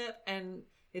relationship, and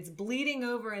it's bleeding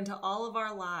over into all of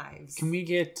our lives. Can we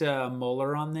get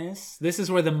Mueller on this? This is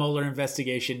where the Mueller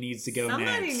investigation needs to go next.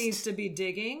 Somebody needs to be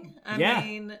digging. I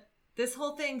mean, this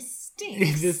whole thing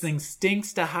stinks. This thing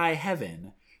stinks to high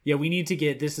heaven. Yeah, we need to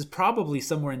get, this is probably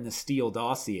somewhere in the Steele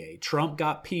dossier. Trump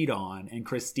got peed on, and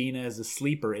Christina is a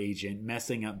sleeper agent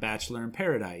messing up Bachelor in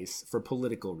Paradise for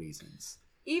political reasons.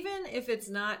 Even if it's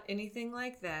not anything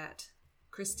like that,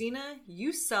 Christina,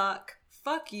 you suck.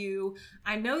 Fuck you.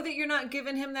 I know that you're not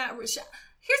giving him that. Here's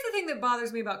the thing that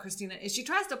bothers me about Christina is she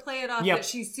tries to play it off that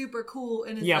she's super cool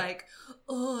and is like,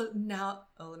 let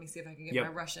me see if I can get my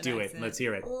Russian accent. Do it. Let's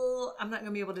hear it. Oh, I'm not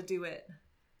going to be able to do it.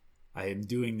 I am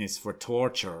doing this for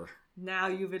torture. Now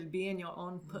you will be in your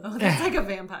own... Oh, that's like a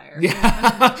vampire.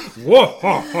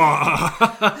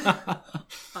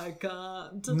 I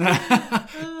can't.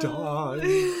 Die.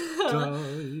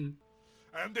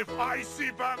 And if I see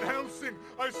Van Helsing,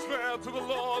 I swear to the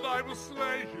Lord I will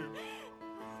slay him.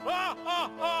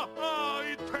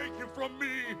 He'd take it from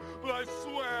me, but I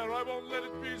swear I won't let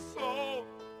it be so.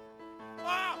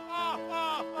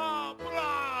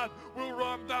 Blood will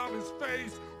run down his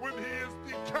face when he is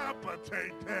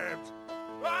decapitated.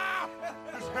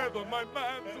 His head on my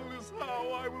mantle is how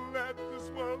I will let this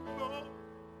world know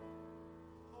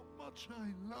how much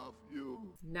I love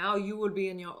you. Now you will be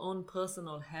in your own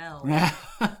personal hell.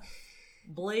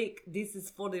 Blake, this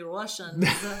is for the Russians.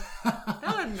 That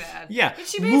wasn't bad. Yeah,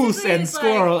 Moose and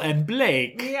Squirrel and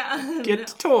Blake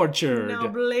get tortured. Now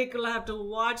Blake will have to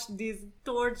watch this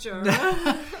torture.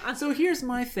 So here's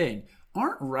my thing.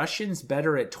 Aren't Russians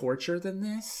better at torture than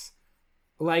this?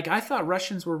 Like, I thought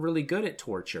Russians were really good at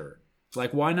torture.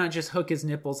 Like, why not just hook his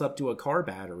nipples up to a car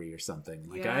battery or something?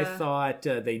 Like, I thought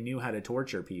they knew how to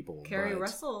torture people. Kerry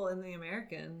Russell in The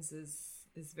Americans is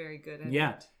very good at it.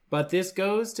 Yeah. But this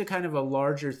goes to kind of a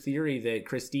larger theory that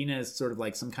Christina is sort of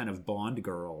like some kind of Bond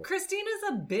girl. Christina's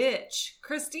a bitch.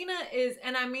 Christina is,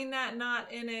 and I mean that not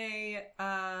in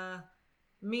a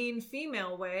mean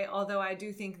female way, although I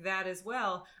do think that as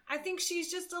well. I think she's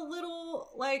just a little,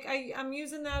 like, I'm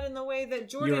using that in the way that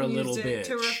Jordan used it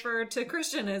to refer to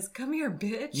Christian as, come here,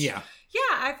 bitch. Yeah.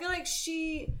 Yeah, I feel like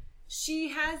she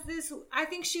has this, I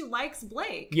think she likes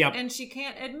Blake. Yep. And she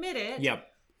can't admit it. Yep.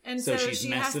 And so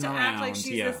she has to act like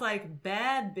she's this like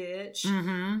bad bitch.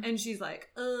 Mm-hmm. And she's like,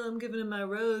 oh, I'm giving him my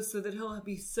rose so that he'll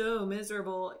be so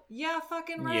miserable. Yeah,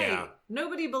 fucking right. Yeah.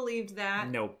 Nobody believed that.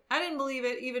 Nope. I didn't believe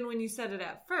it even when you said it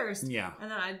at first. Yeah. And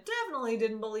then I definitely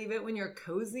didn't believe it when you're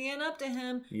cozying up to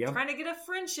him, trying to get a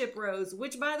friendship rose,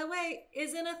 which, by the way,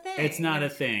 isn't a thing. It's not a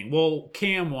thing. Well,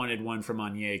 Cam wanted one from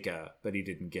Onyeka, but he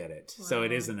didn't get it. Wow. So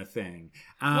it isn't a thing.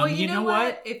 Well, you know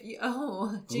what? If you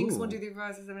Jinx, 1, 2, 3, 4,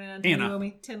 5, 6, 7, 8, 9, 10, you owe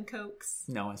me 10 Cokes.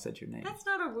 No, I said your name. That's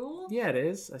not a rule. Yeah, it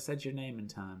is. I said your name in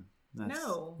time.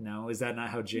 No, is that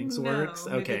not how Jinx works?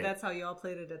 Okay, maybe that's how y'all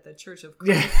played it at the Church of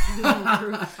Christ.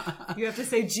 You have to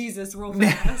say Jesus real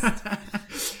fast.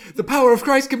 The power of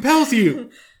Christ compels you.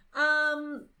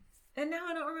 And now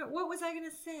I don't remember. What was I going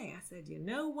to say? I said, you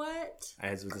know what?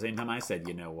 As at the same time I said,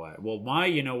 you know what? Well, my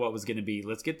you know what was going to be,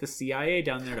 let's get the CIA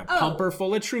down there to pump her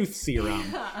full of truth serum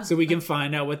so we can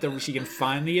find out what she can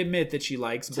finally admit that she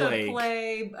likes Blake. To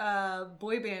play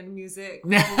boy band music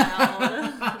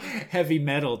loud. Heavy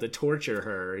metal to torture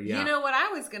her. Yeah. You know what I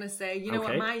was going to say? You know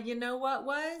what my you know what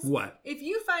was? What? If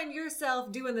you find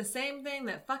yourself doing the same thing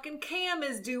that fucking Cam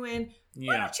is doing,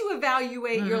 why don't you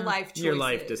evaluate your life choices? Your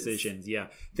life decisions, yeah.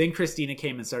 Then Christina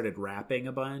came and started rapping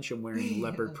a bunch and wearing a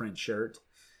leopard print shirt.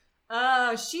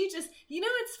 She just,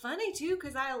 it's funny too,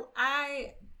 because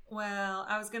I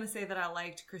was going to say that I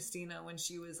liked Christina when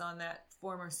she was on that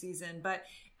former season, but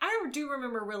I do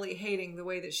remember really hating the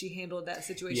way that she handled that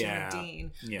situation with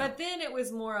Dean. Yeah. But then it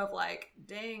was more of like,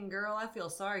 dang, girl, I feel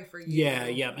sorry for you.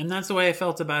 Yeah. And that's the way I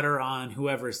felt about her on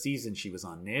whoever season she was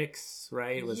on. Nick's,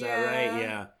 right? Was that right?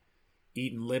 Yeah.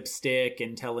 Eating lipstick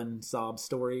and telling sob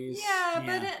stories. Yeah.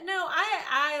 But no,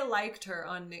 I liked her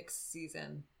on Nick's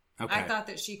season. Okay. I thought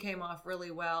that she came off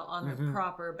really well on the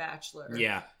proper Bachelor.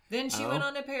 Yeah. Then she went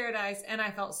on to Paradise, and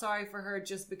I felt sorry for her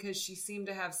just because she seemed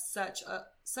to have such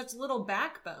little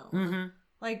backbone. Mm-hmm.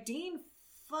 Like, Dean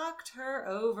fucked her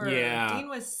over. Yeah. Dean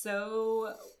was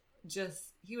so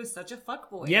he was such a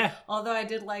fuckboy. Yeah. Although I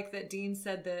did like that Dean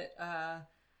said that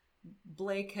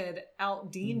Blake had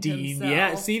out-Deaned himself.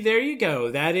 Yeah, see, there you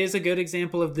go. That is a good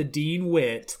example of the Dean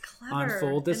wit on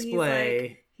full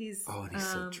display. He's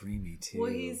so dreamy too.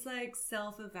 Well, he's like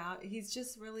self-avowed. He's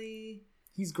just really...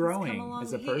 He's growing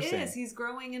as a person. He is. He's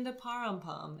growing into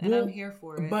Parampum, and I'm here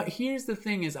for it. But here's the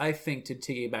thing is, I think, to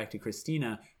take it back to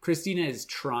Christina is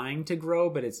trying to grow,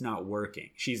 but it's not working.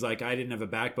 She's like, I didn't have a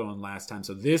backbone last time,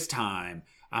 so this time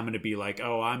I'm going to be like,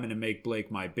 oh, I'm going to make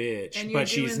Blake my bitch. But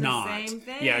she's not. Same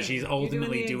thing. Yeah, she's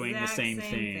ultimately doing the same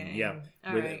thing. Yeah.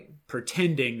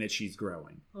 Pretending that she's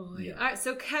growing. Oh, yeah. All right,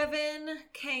 so Kevin,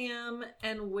 Cam,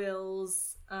 and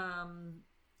Wills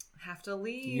have to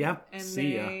leave. Yep. And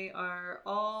they are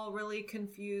all really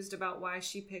confused about why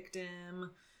she picked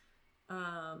him.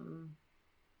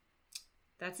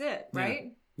 That's it,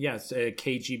 right? Yes, a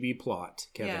KGB plot,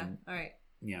 Kevin. Yeah. All right.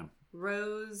 Yeah.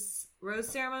 Rose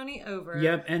ceremony over.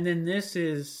 Yep. And then does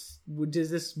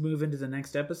this move into the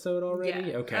next episode already?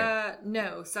 Yeah. Okay.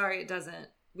 No, sorry, it doesn't.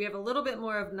 We have a little bit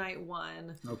more of night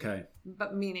 1. Okay.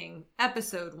 But meaning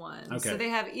episode 1. Okay. So they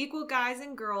have equal guys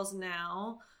and girls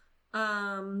now.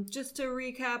 Just to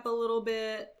recap a little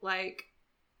bit, like,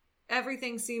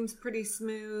 everything seems pretty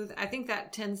smooth. I think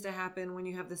that tends to happen when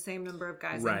you have the same number of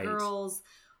guys and girls.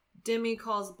 Demi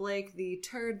calls Blake the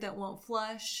turd that won't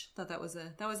flush. Thought that was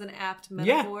an apt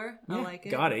metaphor. Yeah. I like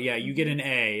it. Got it. Yeah, you get an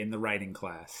A in the writing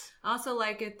class. I also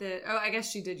like it that I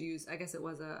guess it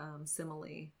was a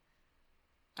simile.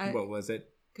 What was it?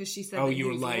 Because she said, you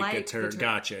were like a turd.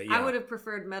 Gotcha. Yeah. I would have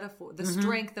preferred metaphor, the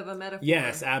strength of a metaphor.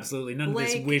 Yes, absolutely. None Blake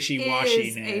of this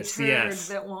wishy-washiness. Is a turd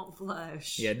that won't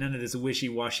flush. Yeah, none of this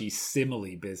wishy-washy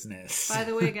simile business. By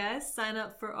the way, guys, sign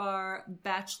up for our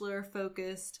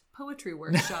Bachelor-focused poetry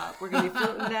workshop. We're going to be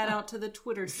floating that out to the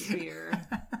Twitter sphere.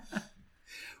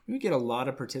 We get a lot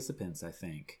of participants, I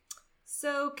think.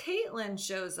 So Caitlin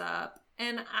shows up,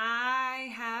 and I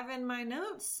have in my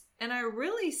notes, and I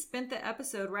really spent the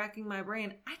episode racking my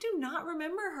brain. I do not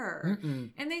remember her. Mm-mm.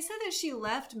 And they said that she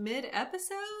left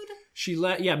mid-episode? She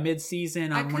left,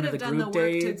 mid-season on one of the group dates. I could have done the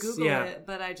work to Google it,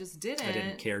 but I just didn't. I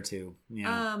didn't care to.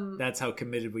 Yeah, that's how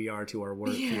committed we are to our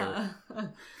work here.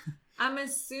 I'm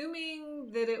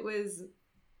assuming that it was,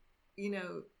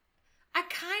 I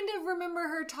kind of remember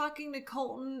her talking to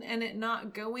Colton and it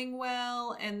not going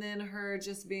well, and then her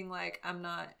just being like, I'm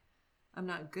not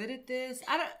good at this.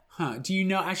 I don't. Do you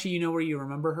know? Actually, you know where you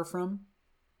remember her from?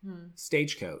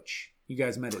 Stagecoach. You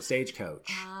guys met at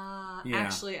Stagecoach.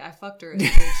 Actually, I fucked her at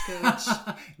Stagecoach,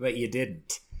 but you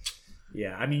didn't.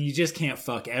 Yeah, I mean, you just can't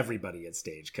fuck everybody at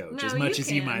Stagecoach as much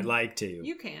as you might like to.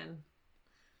 You can.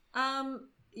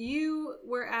 You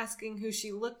were asking who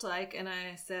she looked like, and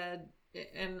I said.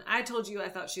 And I told you I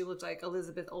thought she looked like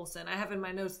Elizabeth Olsen. I have in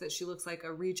my notes that she looks like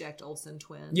a reject Olsen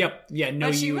twin. Yep. Yeah. No,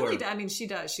 but she really does. I mean, she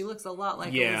does. She looks a lot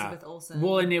like Elizabeth Olsen.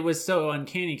 Well, and it was so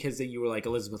uncanny because you were like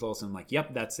Elizabeth Olsen. I'm like,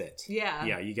 yep, that's it. Yeah.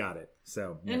 Yeah, you got it.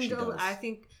 So yeah, and she does. I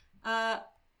think,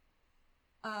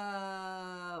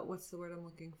 what's the word I'm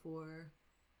looking for?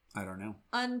 I don't know.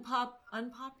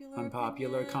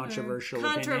 Unpopular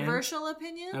controversial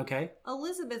opinion. Okay.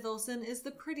 Elizabeth Olsen is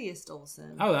the prettiest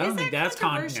Olsen. Oh, I don't think that's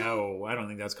controversial. No, I don't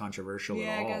think that's controversial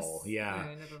at all. Guess, yeah. All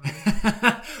right, never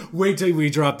mind. Wait till we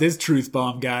drop this truth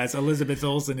bomb, guys. Elizabeth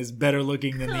Olsen is better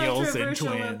looking than the Olsen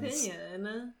twins.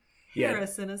 Opinion.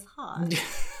 Harrison is hot.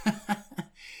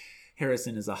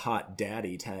 Harrison is a hot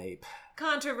daddy type.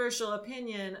 Controversial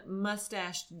opinion,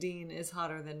 mustached Dean is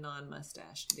hotter than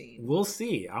non-mustached Dean. We'll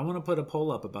see. I want to put a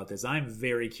poll up about this. I'm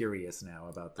very curious now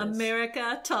about this.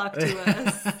 America, talk to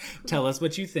us. Tell us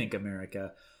what you think,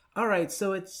 America. All right,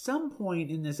 so at some point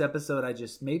in this episode,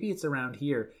 maybe it's around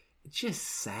here, it just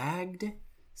sagged.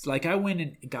 It's like I went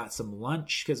and got some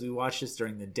lunch because we watched this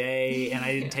during the day, and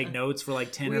I didn't take notes for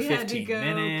like 10 or 15 minutes. We had to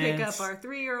go pick up our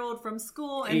 3-year-old from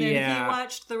school, and then he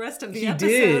watched the rest of the episode.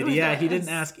 He did, yeah. He didn't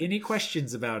ask any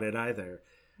questions about it either.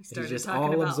 He was just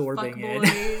all absorbing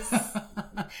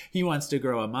it. He wants to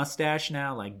grow a mustache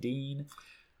now, like Dean.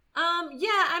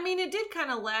 Yeah, I mean, it did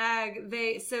kind of lag.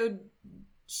 So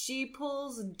she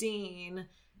pulls Dean,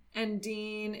 and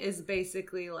Dean is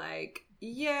basically like,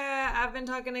 yeah, I've been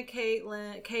talking to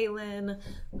Caitlin,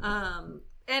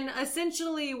 and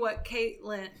essentially what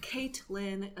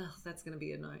Caitlin, that's going to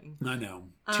be annoying. I know.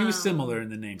 Too similar in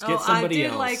the names. Get somebody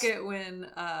else. I did like it when,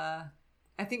 I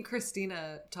think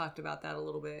Christina talked about that a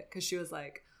little bit, because she was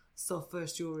like, So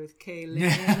first you were with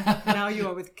Kaylin, now you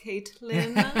are with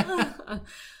Caitlin.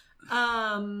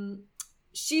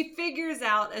 She figures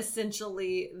out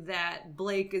essentially that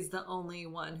Blake is the only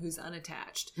one who's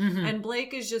unattached. Mm-hmm. And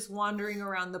Blake is just wandering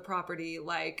around the property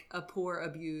like a poor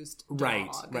abused dog.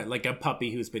 Right. Like a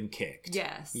puppy who's been kicked.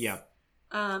 Yes. Yep.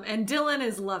 And Dylan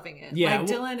is loving it. Yeah, like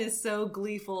Dylan is so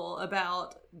gleeful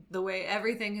about the way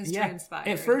everything has transpired.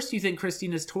 At first you think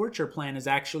Christina's torture plan is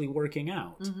actually working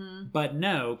out. Mm-hmm. But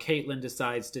no, Caitlin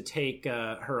decides to take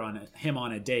him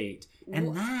on a date.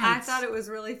 And I thought it was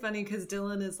really funny because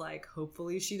Dylan is like,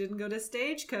 hopefully she didn't go to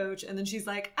Stagecoach. And then she's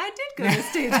like, I did go to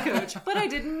Stagecoach, but I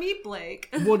didn't meet Blake.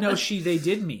 Well, no, they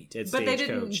did meet at but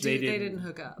Stagecoach. They didn't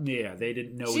hook up. Yeah, they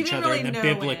didn't know each other in the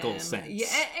biblical sense. Yeah,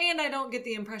 and I don't get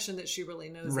the impression that she really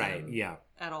knows him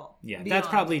at all. Yeah, that's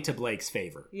probably to Blake's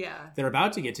favor. Yeah. They're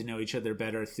about to get to know each other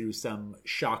better through some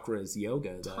chakras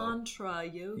yoga, though. Tantra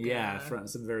yoga. Yeah, from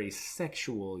some very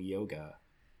sexual yoga.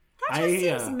 That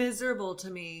just seems miserable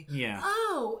to me. Yeah.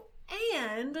 Oh,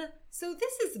 and so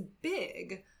this is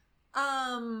big.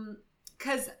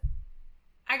 Because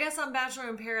I guess on Bachelor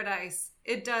in Paradise,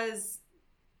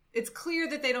 it's clear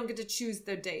that they don't get to choose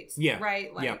their dates. Yeah.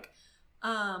 Right?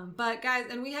 But guys,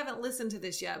 and we haven't listened to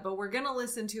this yet, but we're going to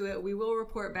listen to it. We will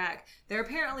report back. There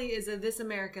apparently is a This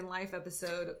American Life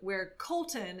episode where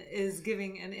Colton is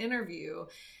giving an interview.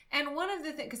 And one of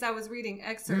the things, because I was reading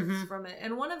excerpts from it,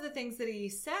 and one of the things that he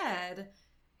said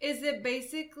is that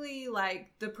basically,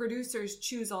 like, the producers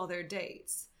choose all their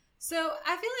dates. So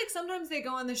I feel like sometimes they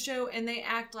go on the show and they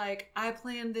act like, I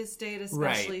planned this date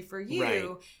especially for you. Right.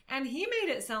 And he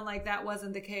made it sound like that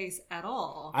wasn't the case at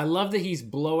all. I love that he's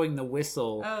blowing the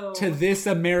whistle to This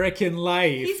American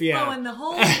Life. He's blowing the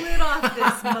whole lid off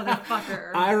this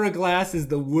motherfucker. Ira Glass is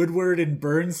the Woodward and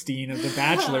Bernstein of the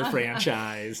Bachelor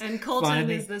franchise. And Colton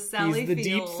is the Sally Field. He's the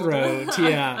deep throat,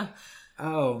 yeah.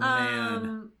 Oh,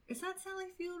 man. Is that Sally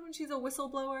Field when she's a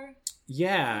whistleblower?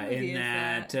 Yeah, in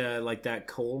that like that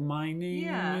coal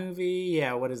mining movie.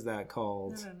 Yeah, what is that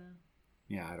called? I don't know.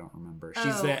 Yeah, I don't remember.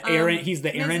 She's the Aaron. He's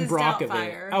the Aaron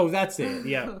Brockovich. Oh, that's it.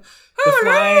 Yeah, the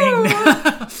flying.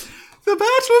 The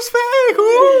Bachelor's fake.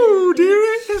 Ooh,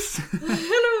 dearest.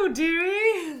 Hello,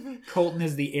 dearie. Colton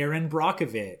is the Aaron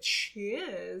Brockovich. He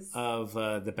is of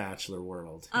the Bachelor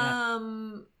world.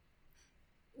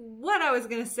 What I was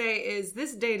going to say is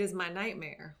this date is my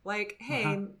nightmare. Like,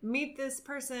 hey, meet this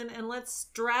person and let's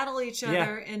straddle each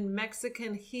other in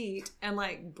Mexican heat and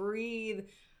like breathe.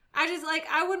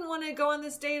 I wouldn't want to go on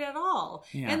this date at all.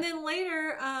 Yeah. And then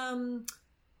later,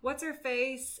 what's her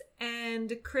face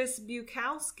and Chris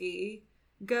Bukowski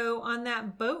go on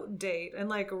that boat date and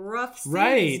like rough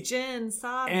seas Jen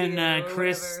Sabia and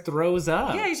Chris throws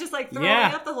up. Yeah, he's just like throwing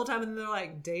up the whole time, and they're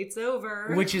like, date's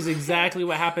over. Which is exactly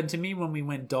what happened to me when we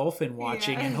went dolphin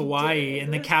watching in Hawaii,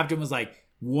 and the captain was like,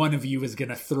 one of you is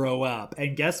gonna throw up,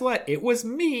 and guess what? It was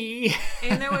me.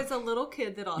 And there was a little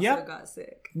kid that also got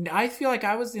sick. I feel like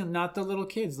I was not the little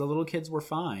kids. The little kids were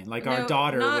fine. Like our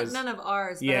daughter was none of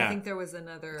ours, but I think there was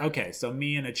another. Okay, so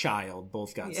me and a child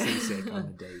both got seasick on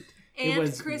the date. And it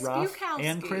was Chris rough. Bukowski.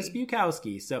 And Chris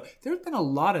Bukowski. So there's been a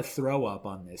lot of throw up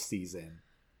on this season.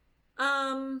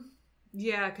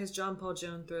 Yeah, because John Paul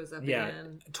Jones throws up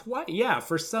again. Twice.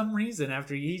 For some reason,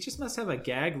 after he just must have a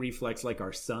gag reflex like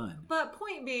our son. But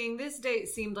point being, this date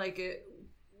seemed like it.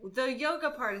 The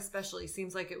yoga part especially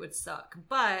seems like it would suck.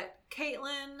 But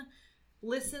Caitlin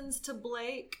listens to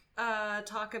Blake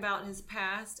talk about his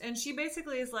past, and she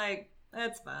basically is like,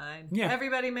 that's fine. Yeah.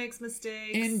 Everybody makes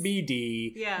mistakes.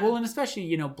 NBD. Yeah. Well, and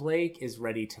especially, Blake is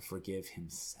ready to forgive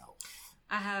himself.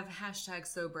 I have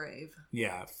 #SoBrave.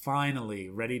 Yeah, finally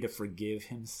ready to forgive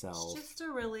himself. It's just a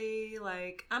really,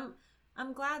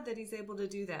 I'm glad that he's able to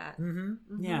do that. Mm-hmm.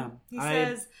 Mm-hmm. Yeah. He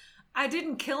says, I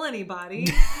didn't kill anybody.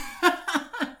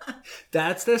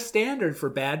 That's the standard for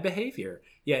bad behavior.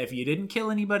 Yeah, if you didn't kill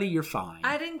anybody, you're fine.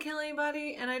 I didn't kill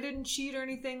anybody, and I didn't cheat or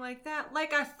anything like that.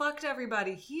 Like, I fucked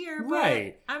everybody here, but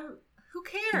right. Who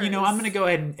cares? I'm going to go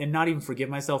ahead and not even forgive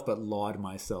myself, but laud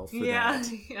myself for that.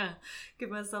 Yeah. Give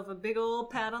myself a big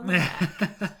old pat on the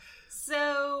back.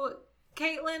 So,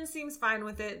 Caitlin seems fine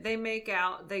with it. They make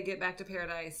out. They get back to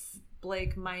paradise.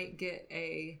 Blake might get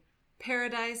a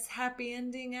paradise happy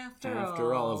ending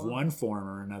after all. Of one form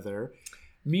or another.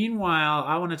 Meanwhile,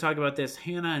 I want to talk about this.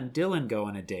 Hannah and Dylan go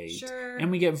on a date. Sure.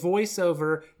 And we get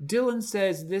voiceover. Dylan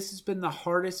says this has been the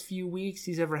hardest few weeks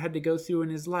he's ever had to go through in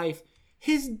his life.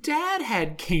 His dad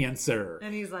had cancer.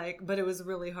 And he's like, but it was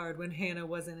really hard when Hannah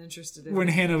wasn't interested in When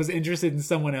Hannah was interested in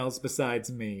someone else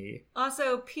besides me.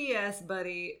 Also, P.S.,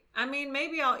 buddy, I mean,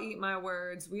 maybe I'll eat my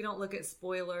words. We don't look at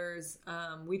spoilers.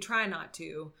 We try not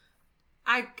to.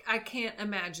 I can't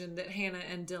imagine that Hannah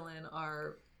and Dylan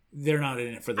are. They're not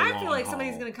in it for the long haul. I feel like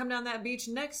somebody's going to come down that beach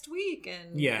next week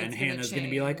and and Hannah's going to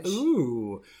be like,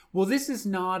 ooh. Well, this is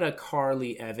not a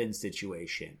Carly Evan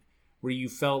situation where you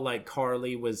felt like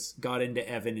Carly got into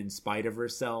Evan in spite of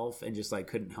herself and just like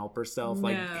couldn't help herself. No.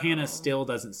 Like Hannah still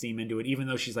doesn't seem into it, even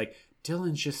though she's like,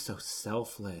 Dylan's just so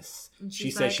selfless.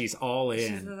 She says she's all in.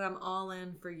 She says, I'm all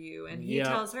in for you. And he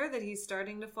tells her that he's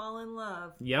starting to fall in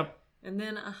love. Yep. And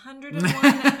then 101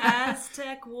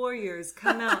 Aztec warriors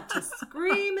come out to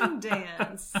scream and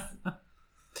dance.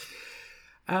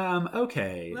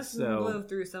 Okay. Let's blow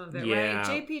through some of it, right?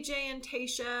 JPJ and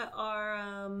Tayshia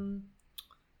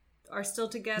are still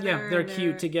together. Yeah, they're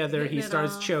cute together. He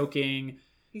starts choking.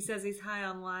 He says he's high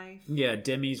on life. Yeah,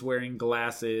 Demi's wearing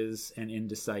glasses and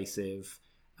indecisive.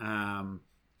 Yeah,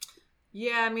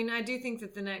 I mean, I do think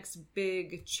that the next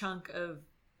big chunk of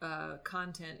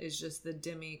content is just the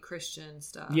Demi Christian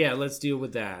stuff. Yeah, let's deal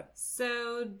with that.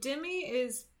 So Demi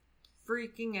is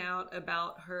freaking out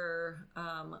about her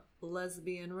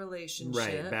lesbian relationship.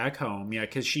 Right, back home. Yeah,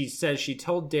 because she says she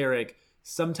told Derek,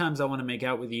 sometimes I want to make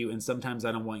out with you and sometimes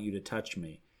I don't want you to touch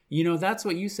me. You know, that's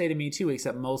what you say to me too,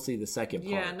 except mostly the second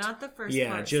part. Yeah, not the first part.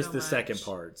 Yeah, just so the much. Second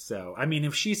part. So, I mean,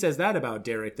 if she says that about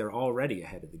Derek, they're already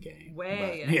ahead of the game.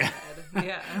 Way ahead.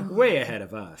 Yeah. Way ahead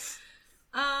of us.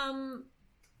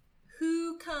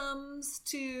 Who comes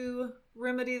to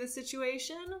remedy the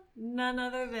situation? None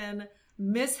other than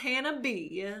Miss Hannah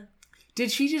B.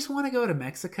 Did she just want to go to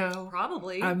Mexico?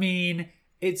 Probably. I mean,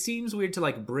 it seems weird to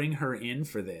like bring her in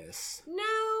for this.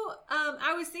 No,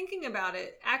 I was thinking about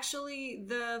it. Actually,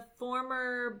 the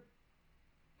former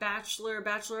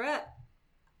bachelorette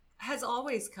has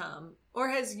always come, or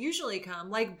has usually come.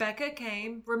 Like Becca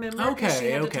came, remember? Because she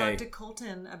had to talk to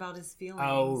Colton about his feelings.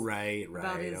 Oh, right,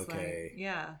 His, okay.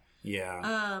 Yeah.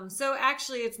 Yeah. So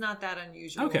actually, it's not that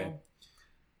unusual. Okay.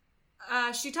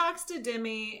 She talks to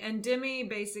Demi, and Demi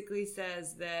basically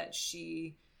says that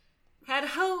she had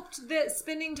hoped that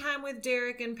spending time with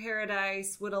Derek in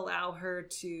paradise would allow her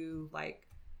to, like,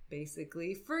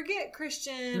 basically forget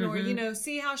Christian or, you know,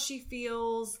 see how she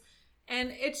feels.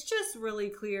 And it's just really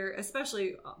clear,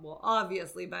 especially, well,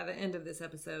 obviously by the end of this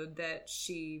episode, that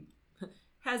she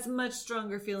has much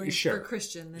stronger feelings for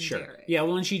Christian than Derek. Yeah,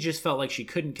 well, and she just felt like she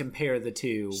couldn't compare the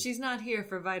two. She's not here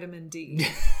for vitamin D.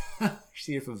 She's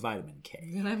here for vitamin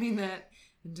K. And I mean that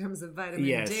in terms of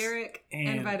vitamin Derek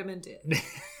and vitamin D.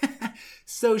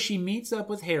 So she meets up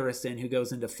with Harrison, who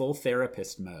goes into full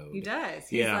therapist mode. He does.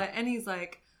 He's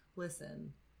like,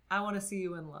 listen, I want to see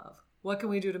you in love. What can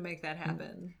we do to make that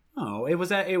happen? Oh, it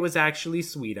was actually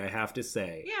sweet, I have to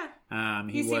say. Yeah.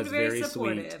 He was very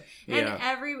supportive. Sweet. And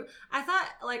I thought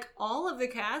like all of the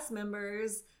cast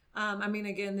members, I mean,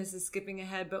 again, this is skipping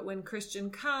ahead, but when Christian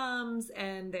comes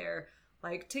and they're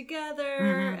like together,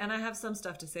 and I have some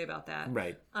stuff to say about that.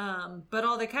 Right. But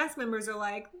all the cast members are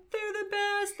like, they're the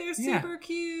best. They're super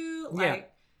cute.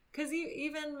 Like, because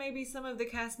even maybe some of the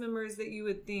cast members that you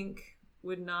would think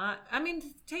would not. I mean,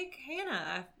 take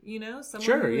Hannah, you know,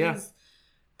 someone who's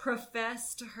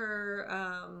professed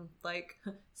her like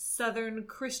Southern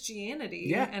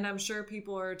Christianity, and I'm sure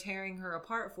people are tearing her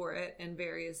apart for it in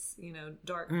various, you know,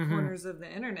 dark corners of the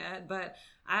internet. But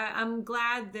I'm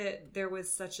glad that there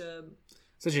was such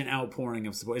an outpouring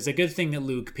of support. It's a good thing that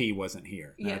Luke P wasn't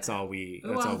here. That's all we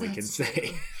can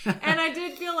say. And I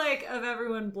did feel like of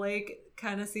everyone, Blake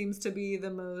kind of seems to be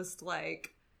the most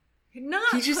like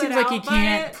not. He just seems like he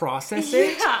can't process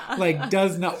it. Like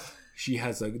does not. She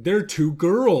has they're two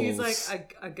girls. He's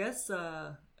like, I guess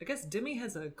Demi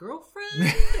has a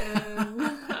girlfriend.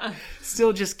 And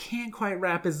still just can't quite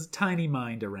wrap his tiny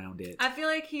mind around it. I feel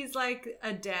like he's like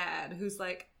a dad who's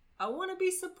like, I want to be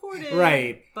supportive.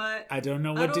 Right. But I don't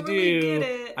know what to really do. Get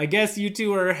it. I guess you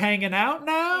two are hanging out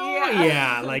now?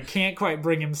 Yeah. Like can't quite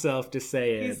bring himself to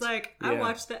say it. He's like, I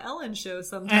watch the Ellen show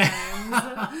sometimes.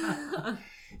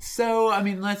 So, I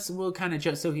mean, we'll kind of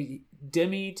jump. So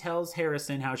Demi tells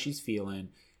Harrison how she's feeling.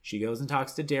 She goes and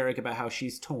talks to Derek about how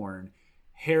she's torn.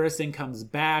 Harrison comes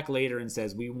back later and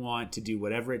says, we want to do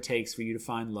whatever it takes for you to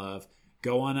find love.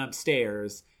 Go on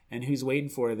upstairs. And who's waiting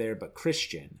for her there but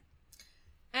Christian?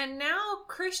 And now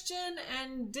Christian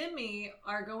and Demi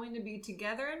are going to be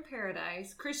together in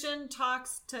paradise. Christian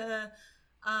talks to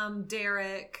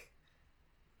Derek.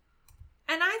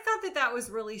 And I thought that was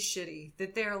really shitty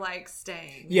that they're like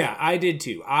staying. Yeah, I did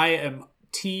too. I am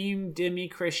team Demi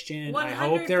Christian. I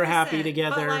hope they're happy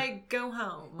together. But like, go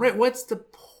home. Right, what's the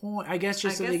point? I guess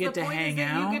just so they get to hang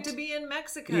out. You get to be in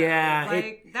Mexico. Yeah.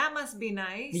 Like, that must be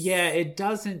nice. Yeah, it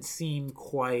doesn't seem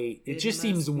quite... It just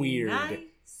seems weird. Nice.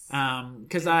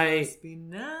 Because must be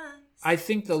nice. I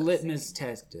think the litmus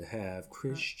test to have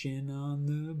Christian on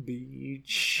the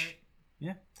beach.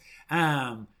 Yeah.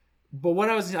 But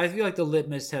I feel like the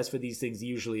litmus test for these things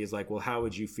usually is like, well, how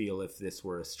would you feel if this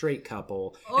were a straight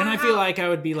couple? And I feel like I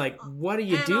would be like, what are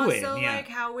you doing? Also, like,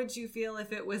 how would you feel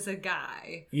if it was a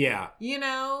guy? Yeah. You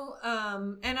know?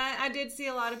 And I did see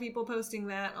a lot of people posting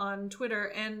that on Twitter,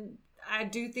 and I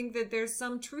do think that there's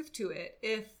some truth to it.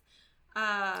 If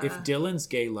Dylan's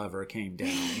gay lover came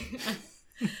down.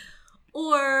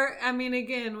 Or, I mean,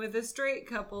 again, with a straight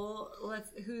couple,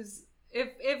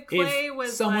 If Clay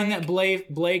was someone like, that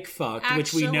Blake fucked, actually,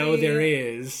 which we know there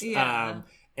is, yeah.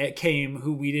 It came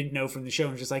who we didn't know from the show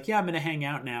and was just like, yeah, I'm going to hang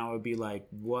out now. It would be like,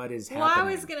 what is happening? Well, I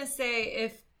was going to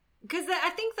say because I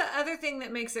think the other thing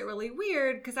that makes it really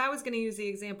weird, because I was going to use the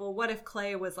example, what if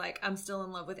Clay was like, I'm still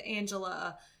in love with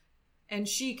Angela and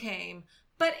she came.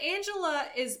 But Angela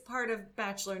is part of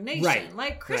Bachelor Nation. Right.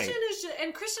 Like, Christian is just,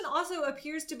 and Christian also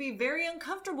appears to be very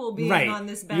uncomfortable being on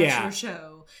this Bachelor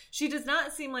show. She does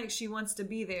not seem like she wants to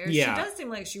be there. Yeah. She does seem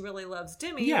like she really loves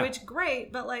Demi, which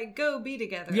great, but like, go be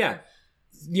together. Yeah.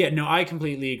 Yeah, no, I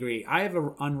completely agree. I have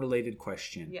an unrelated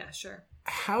question. Yeah, sure.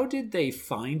 How did they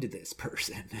find this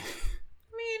person?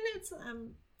 I mean, it's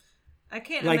I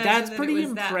can't like imagine that's that pretty it was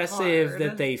impressive that,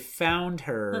 that they found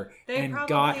her and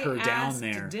got her down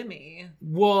there. Demi.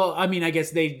 Well, I mean, I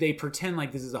guess they pretend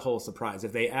like this is a whole surprise.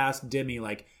 If they ask Demi,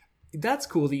 like, that's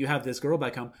cool that you have this girl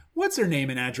back home. What's her name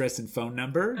and address and phone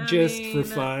number? For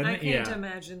fun. I can't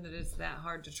imagine that it's that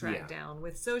hard to track down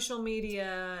with social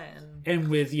media and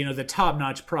with, the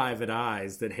top-notch private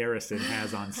eyes that Harrison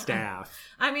has on staff.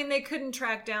 I mean, they couldn't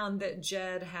track down that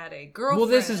Jed had a girlfriend. Well,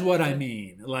 this is what I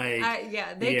mean. Like,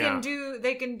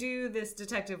 they can do this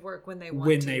detective work when they want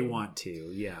to. When they want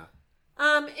to, yeah.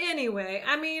 Anyway,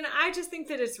 I mean, I just think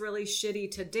that it's really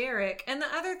shitty to Derek. And the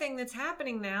other thing that's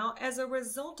happening now as a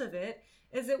result of it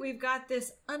is that we've got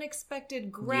this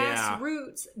unexpected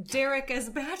grassroots Derek as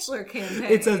Bachelor campaign.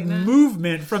 It's a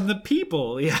movement from the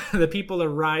people. Yeah, the people are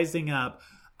rising up.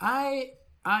 I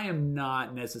am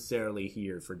not necessarily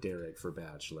here for Derek for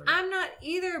Bachelor. I'm not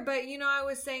either, but I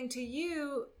was saying to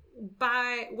you,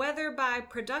 whether by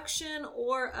production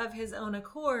or of his own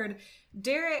accord,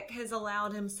 Derek has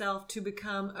allowed himself to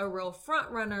become a real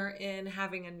front runner in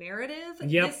having a narrative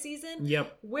this season.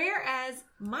 Yep. Whereas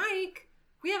Mike,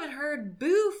 we haven't heard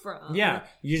boo from. Yeah,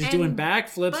 you're just doing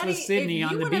backflips with Sydney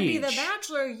on the beach. If you want to be the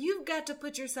Bachelor, you've got to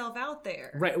put yourself out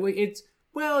there. Right.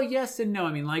 Well, yes and no.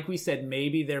 I mean, like we said,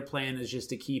 maybe their plan is just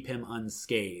to keep him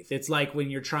unscathed. It's like when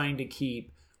you're trying to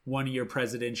keep one of your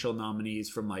presidential nominees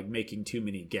from like making too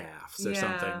many gaffes or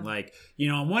something. Like,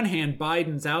 on one hand,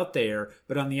 Biden's out there,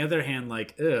 but on the other hand,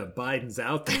 like, Biden's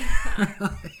out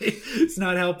there. It's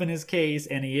not helping his case,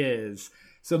 and he is.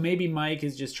 So maybe Mike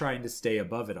is just trying to stay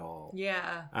above it all.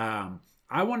 Yeah.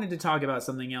 I wanted to talk about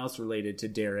something else related to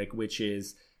Derek, which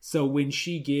is, so when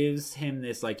she gives him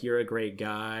this, like, you're a great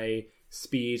guy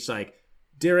speech, like,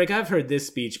 Derek, I've heard this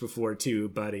speech before too,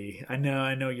 buddy. I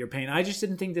know your pain. I just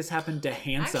didn't think this happened to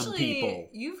handsome people.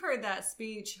 You've heard that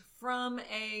speech from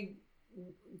a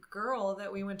girl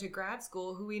that we went to grad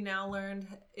school who we now learned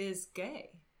is gay.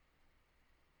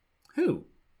 Who?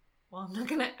 Well, I'm not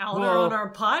going to out her on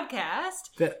our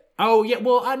podcast.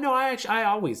 I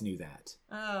always knew that.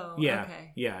 Oh, yeah,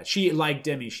 okay. Yeah, she, like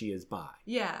Demi, she is bi.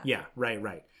 Yeah. Yeah,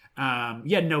 right.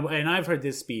 And I've heard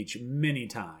this speech many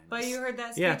times. But you heard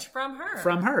that speech from her.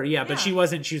 From her, yeah. But she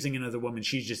wasn't choosing another woman.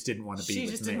 She just didn't want to be with me.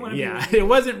 She just didn't want to be with me. It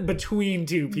wasn't between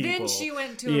two people. Then she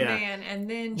went to a man, and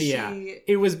then she... Yeah,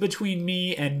 it was between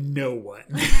me and no one.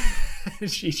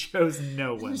 She chose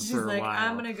no one for a while.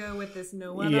 I'm going to go with this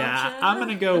no one option. Yeah, I'm going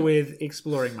to go with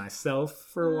exploring myself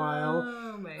for a while.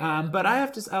 Oh, man. But I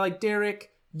have to... I like Derek...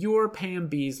 Your Pam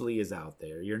Beesly is out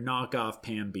there. Your knockoff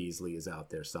Pam Beesly is out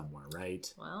there somewhere, right?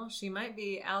 Well, she might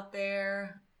be out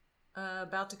there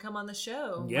about to come on the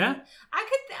show. Yeah?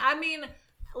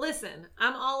 Listen,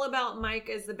 I'm all about Mike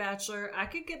as the Bachelor. I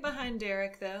could get behind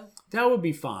Derek, though. That would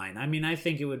be fine. I mean, I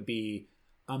think it would be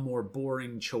a more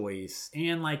boring choice.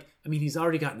 And, he's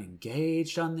already gotten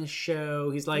engaged on this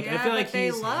show. He's like, I feel like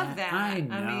they love that. I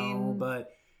know, but...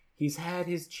 He's had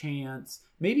his chance.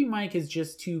 Maybe Mike is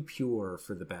just too pure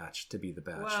for the to be the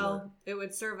Bachelor. Well, it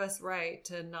would serve us right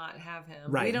to not have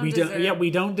him. Right. We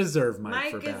don't deserve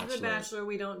Mike for Bachelor. Mike is the Bachelor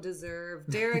we don't deserve.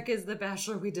 Derek is the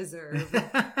Bachelor we deserve.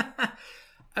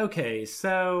 Okay,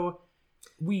 so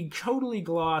we totally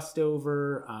glossed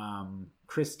over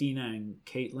Christina and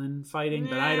Caitlyn fighting,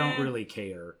 but I don't really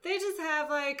care. They just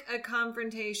have like a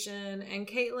confrontation, and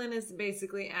Caitlyn is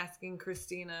basically asking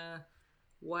Christina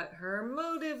what her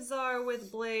motives are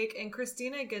with Blake, and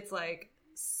Christina gets like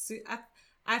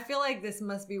I feel like this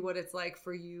must be what it's like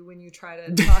for you when you try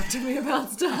to talk to me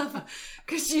about stuff.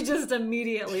 Because she just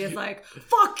immediately is like,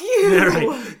 fuck you!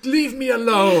 Right. Leave me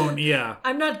alone, yeah.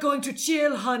 I'm not going to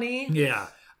chill, honey. Yeah.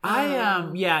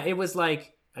 It was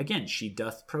like, again, she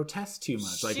doth protest too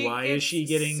much. Like, why is she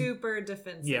getting... super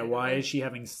defensive. Yeah, why is she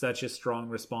having such a strong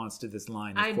response to this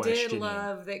line of questioning? I did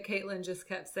love that Caitlin just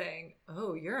kept saying,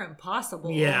 oh, you're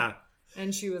impossible. Yeah.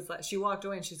 And she was like, she walked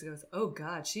away and she goes, oh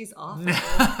God, she's awful.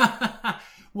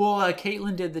 Well,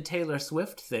 Caitlin did the Taylor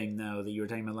Swift thing, though, that you were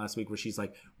talking about last week, where she's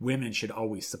like, women should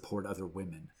always support other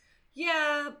women.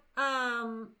 Yeah.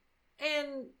 And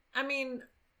I mean,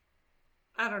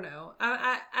 I don't know.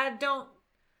 I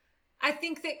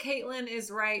think that Caitlin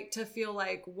is right to feel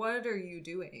like, what are you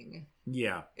doing?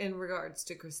 Yeah. In regards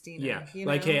to Christina. Yeah. You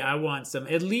like, know? hey, I want some,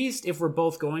 at least if we're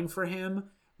both going for him,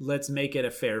 let's make it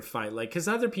a fair fight. Like, because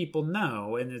other people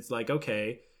know, and it's like,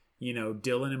 okay, you know,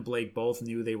 Dylan and Blake both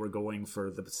knew they were going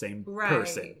for the same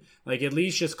person. Like, at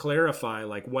least just clarify,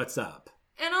 like, what's up.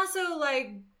 And also,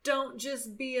 like, don't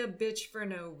just be a bitch for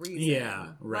no reason. Yeah,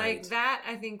 right. Like, that,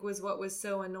 I think, was what was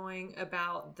so annoying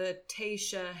about the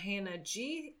Tayshia Hannah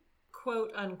G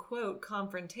quote-unquote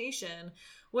confrontation,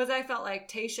 was I felt like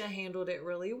Tayshia handled it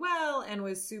really well and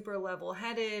was super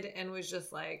level-headed and was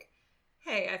just like,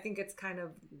 hey, I think it's kind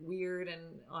of weird and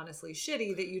honestly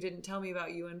shitty that you didn't tell me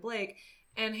about you and Blake.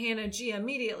 And Hannah G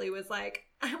immediately was like,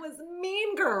 I was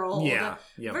mean girl. Yeah.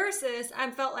 Yep. Versus, I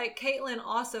felt like Caitlin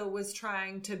also was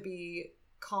trying to be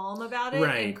calm about it.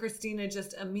 Right. And Christina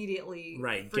just immediately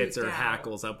gets her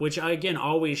hackles up, which again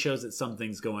always shows that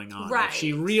something's going on. Right. If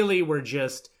she really were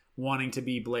just wanting to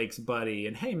be Blake's buddy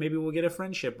and hey, maybe we'll get a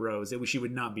friendship rose, she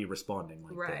would not be responding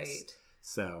like this.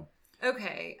 So...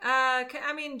 Okay.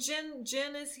 I mean,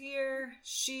 Jen is here.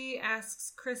 She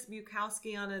asks Chris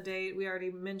Bukowski on a date. We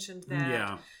already mentioned that.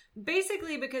 Yeah.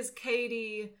 Basically because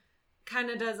Katie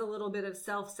kind of does a little bit of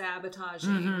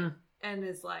self-sabotaging and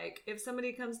is like, if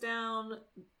somebody comes down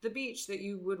the beach that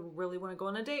you would really want to go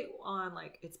on a date on,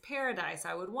 like, it's paradise,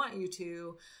 I would want you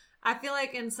to. I feel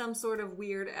like in some sort of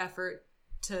weird effort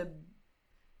to,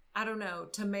 I don't know,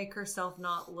 to make herself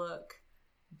not look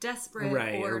desperate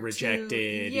or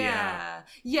rejected.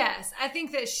 Yes, I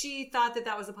think that she thought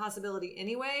that was a possibility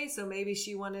anyway, so maybe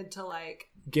she wanted to like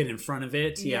get in front of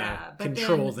it,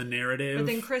 control the narrative. But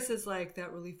then Chris is like,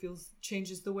 that really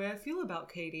changes the way I feel about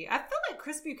Katie. I feel like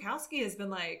Chris Bukowski has been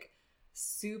like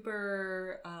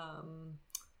super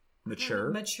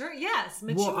mature. Yes,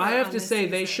 mature. Well, I have to say,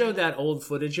 they showed that old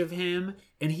footage of him,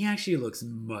 and he actually looks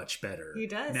much better. He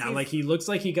does. Now, like, he looks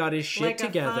like he got his shit like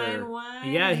together. A fine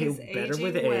wine. Yeah, he's better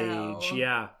with well. age.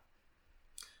 Yeah.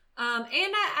 And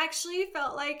I actually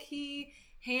felt like he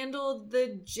handled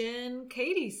the Jen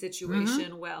Katie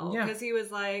situation well. Because he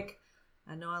was like,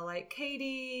 I know I like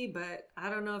Katie, but I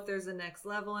don't know if there's a next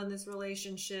level in this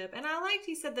relationship. And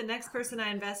he said, the next person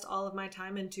I invest all of my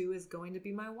time into is going to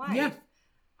be my wife. Yeah.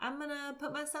 I'm going to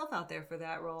put myself out there for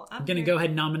that role. I'm going to go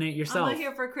ahead and nominate yourself. I'm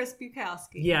here for Chris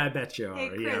Bukowski. Yeah, I bet you are. Hey,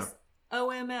 Chris,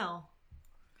 OML.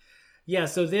 Yeah,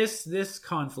 so this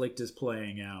conflict is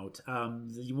playing out.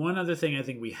 The one other thing I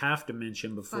think we have to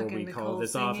mention before we call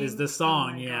this off is the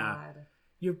song. God.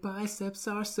 Your biceps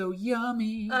are so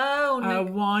yummy. Oh, I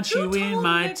want you in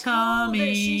my tummy.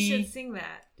 That she should sing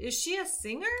that. Is she a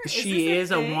singer? She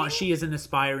is an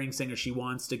aspiring singer. She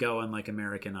wants to go on like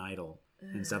American Idol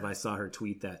and stuff. I saw her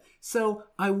tweet that. So,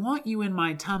 I want you in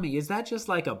my tummy. Is that just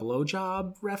like a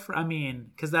blowjob reference? I mean,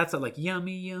 because that's like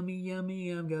yummy, yummy,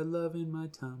 yummy. I've got love in my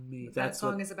tummy. That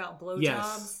song is about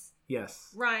blowjobs? Yes.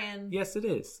 Ryan. Yes, it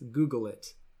is. Google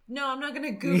it. No, I'm not going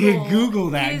to Google. Google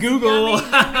that. Google. Yummy,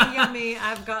 yummy, yummy.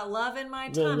 I've got love in my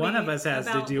tummy. Well, one of us has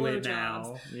to do it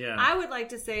now. Yeah. I would like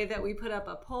to say that we put up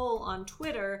a poll on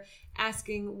Twitter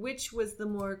asking which was the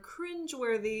more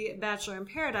cringeworthy Bachelor in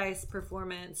Paradise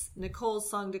performance,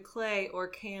 Nicole's song to Clay or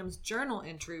Cam's journal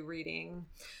entry reading.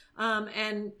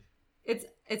 And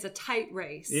it's a tight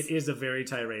race. It is a very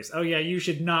tight race. Oh yeah, you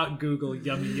should not Google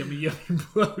yummy, yummy, yummy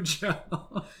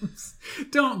blowjobs.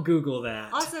 Don't Google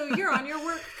that. Also, you're on your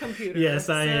work computer. Yes,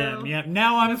 I am. Yeah.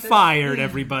 Now I'm fired,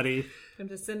 everybody. I'm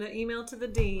to send an email to the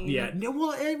dean. Yeah.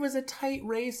 Well, it was a tight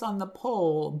race on the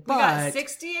poll, but we got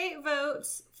 68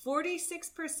 votes.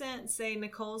 46% say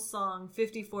Nicole's song,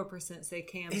 54% say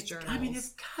Cam's journals. I mean,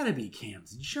 it's gotta be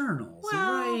Cam's journals,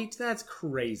 right? That's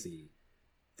crazy.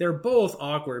 They're both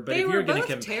awkward, but if you're going to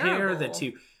compare the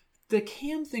two... The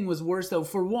Cam thing was worse, though.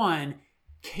 For one,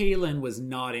 Kaylin was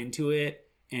not into it,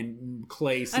 and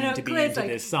Clay seemed to be into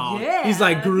this song. Yeah. He's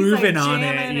like grooving on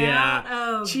it. Yeah.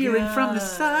 Oh, cheering God. from the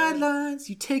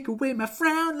sidelines, you take away my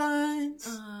frown lines.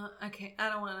 Okay, I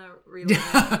don't want to relive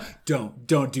it.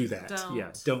 Don't do that.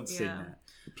 Don't sing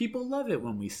People love it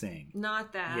when we sing.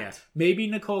 Not that. Yeah. Maybe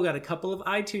Nicole got a couple of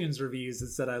iTunes reviews that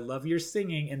said, I love your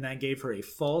singing, and that gave her a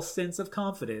false sense of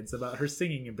confidence about her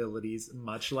singing abilities,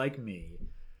 much like me.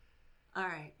 All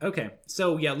right. Okay.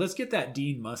 So, yeah, let's get that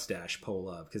Dean mustache poll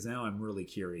up, because now I'm really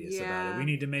curious about it. We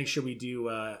need to make sure we do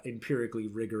empirically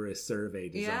rigorous survey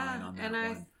design on that one.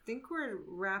 I think we're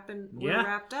wrapped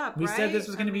up, We right? said this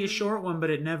was going to be a short one, but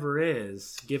it never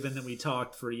is, given that we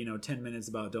talked for 10 minutes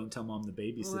about Don't Tell Mom the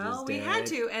Babysitter's Dead. Well, we had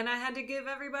to, and I had to give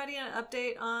everybody an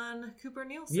update on Cooper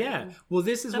Nielsen. Yeah, well,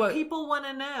 this is what people want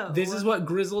to know. This is what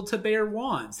Grizzled to Bear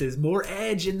wants, is more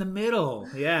edge in the middle.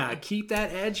 Yeah, keep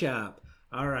that edge up.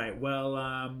 All right,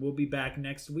 well, we'll be back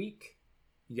next week.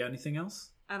 You got anything else?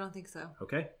 I don't think so.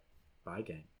 Okay, bye,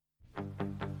 gang.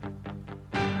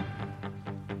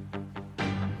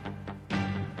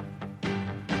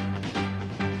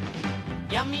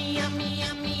 Yummy, yummy,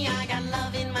 yummy, I got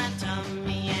love in my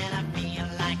tummy and I feel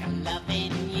like I'm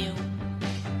loving you.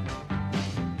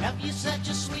 Love you such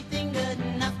a sweet thing, good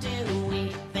enough to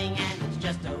eat thing, and it's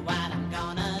just what I'm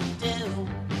gonna do.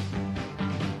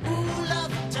 Ooh,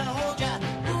 love to hold ya,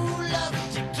 ooh, love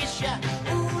to kiss ya,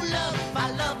 ooh, love,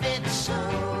 I love it so.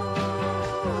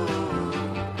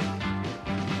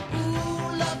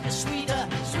 Ooh, love is sweeter,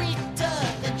 sweeter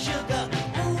than sugar.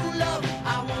 Ooh, love,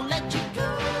 I won't let you go.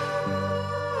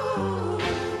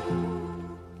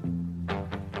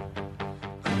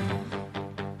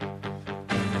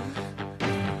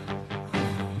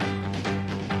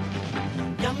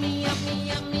 Yummy, yummy,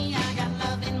 yummy, I got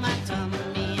love in my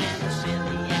tummy, and as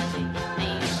silly as it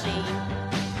may seem,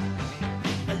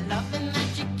 the loving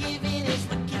that you're giving is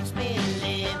what keeps me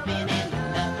living, and the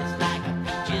love is like a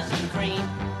peaches and cream.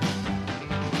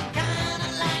 Kinda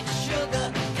like sugar,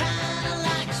 kinda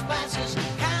like spices,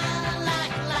 kinda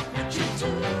like what you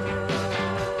do.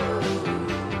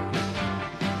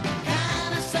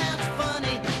 Kinda sounds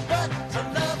funny, but I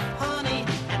love honey,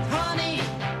 and honey,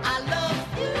 I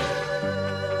love you.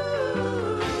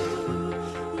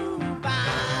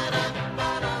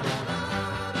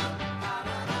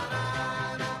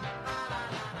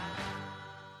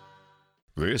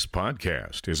 This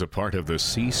podcast is a part of the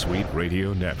C-Suite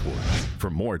Radio Network.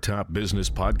 For more top business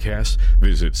podcasts,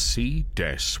 visit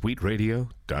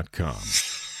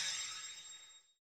c-suiteradio.com.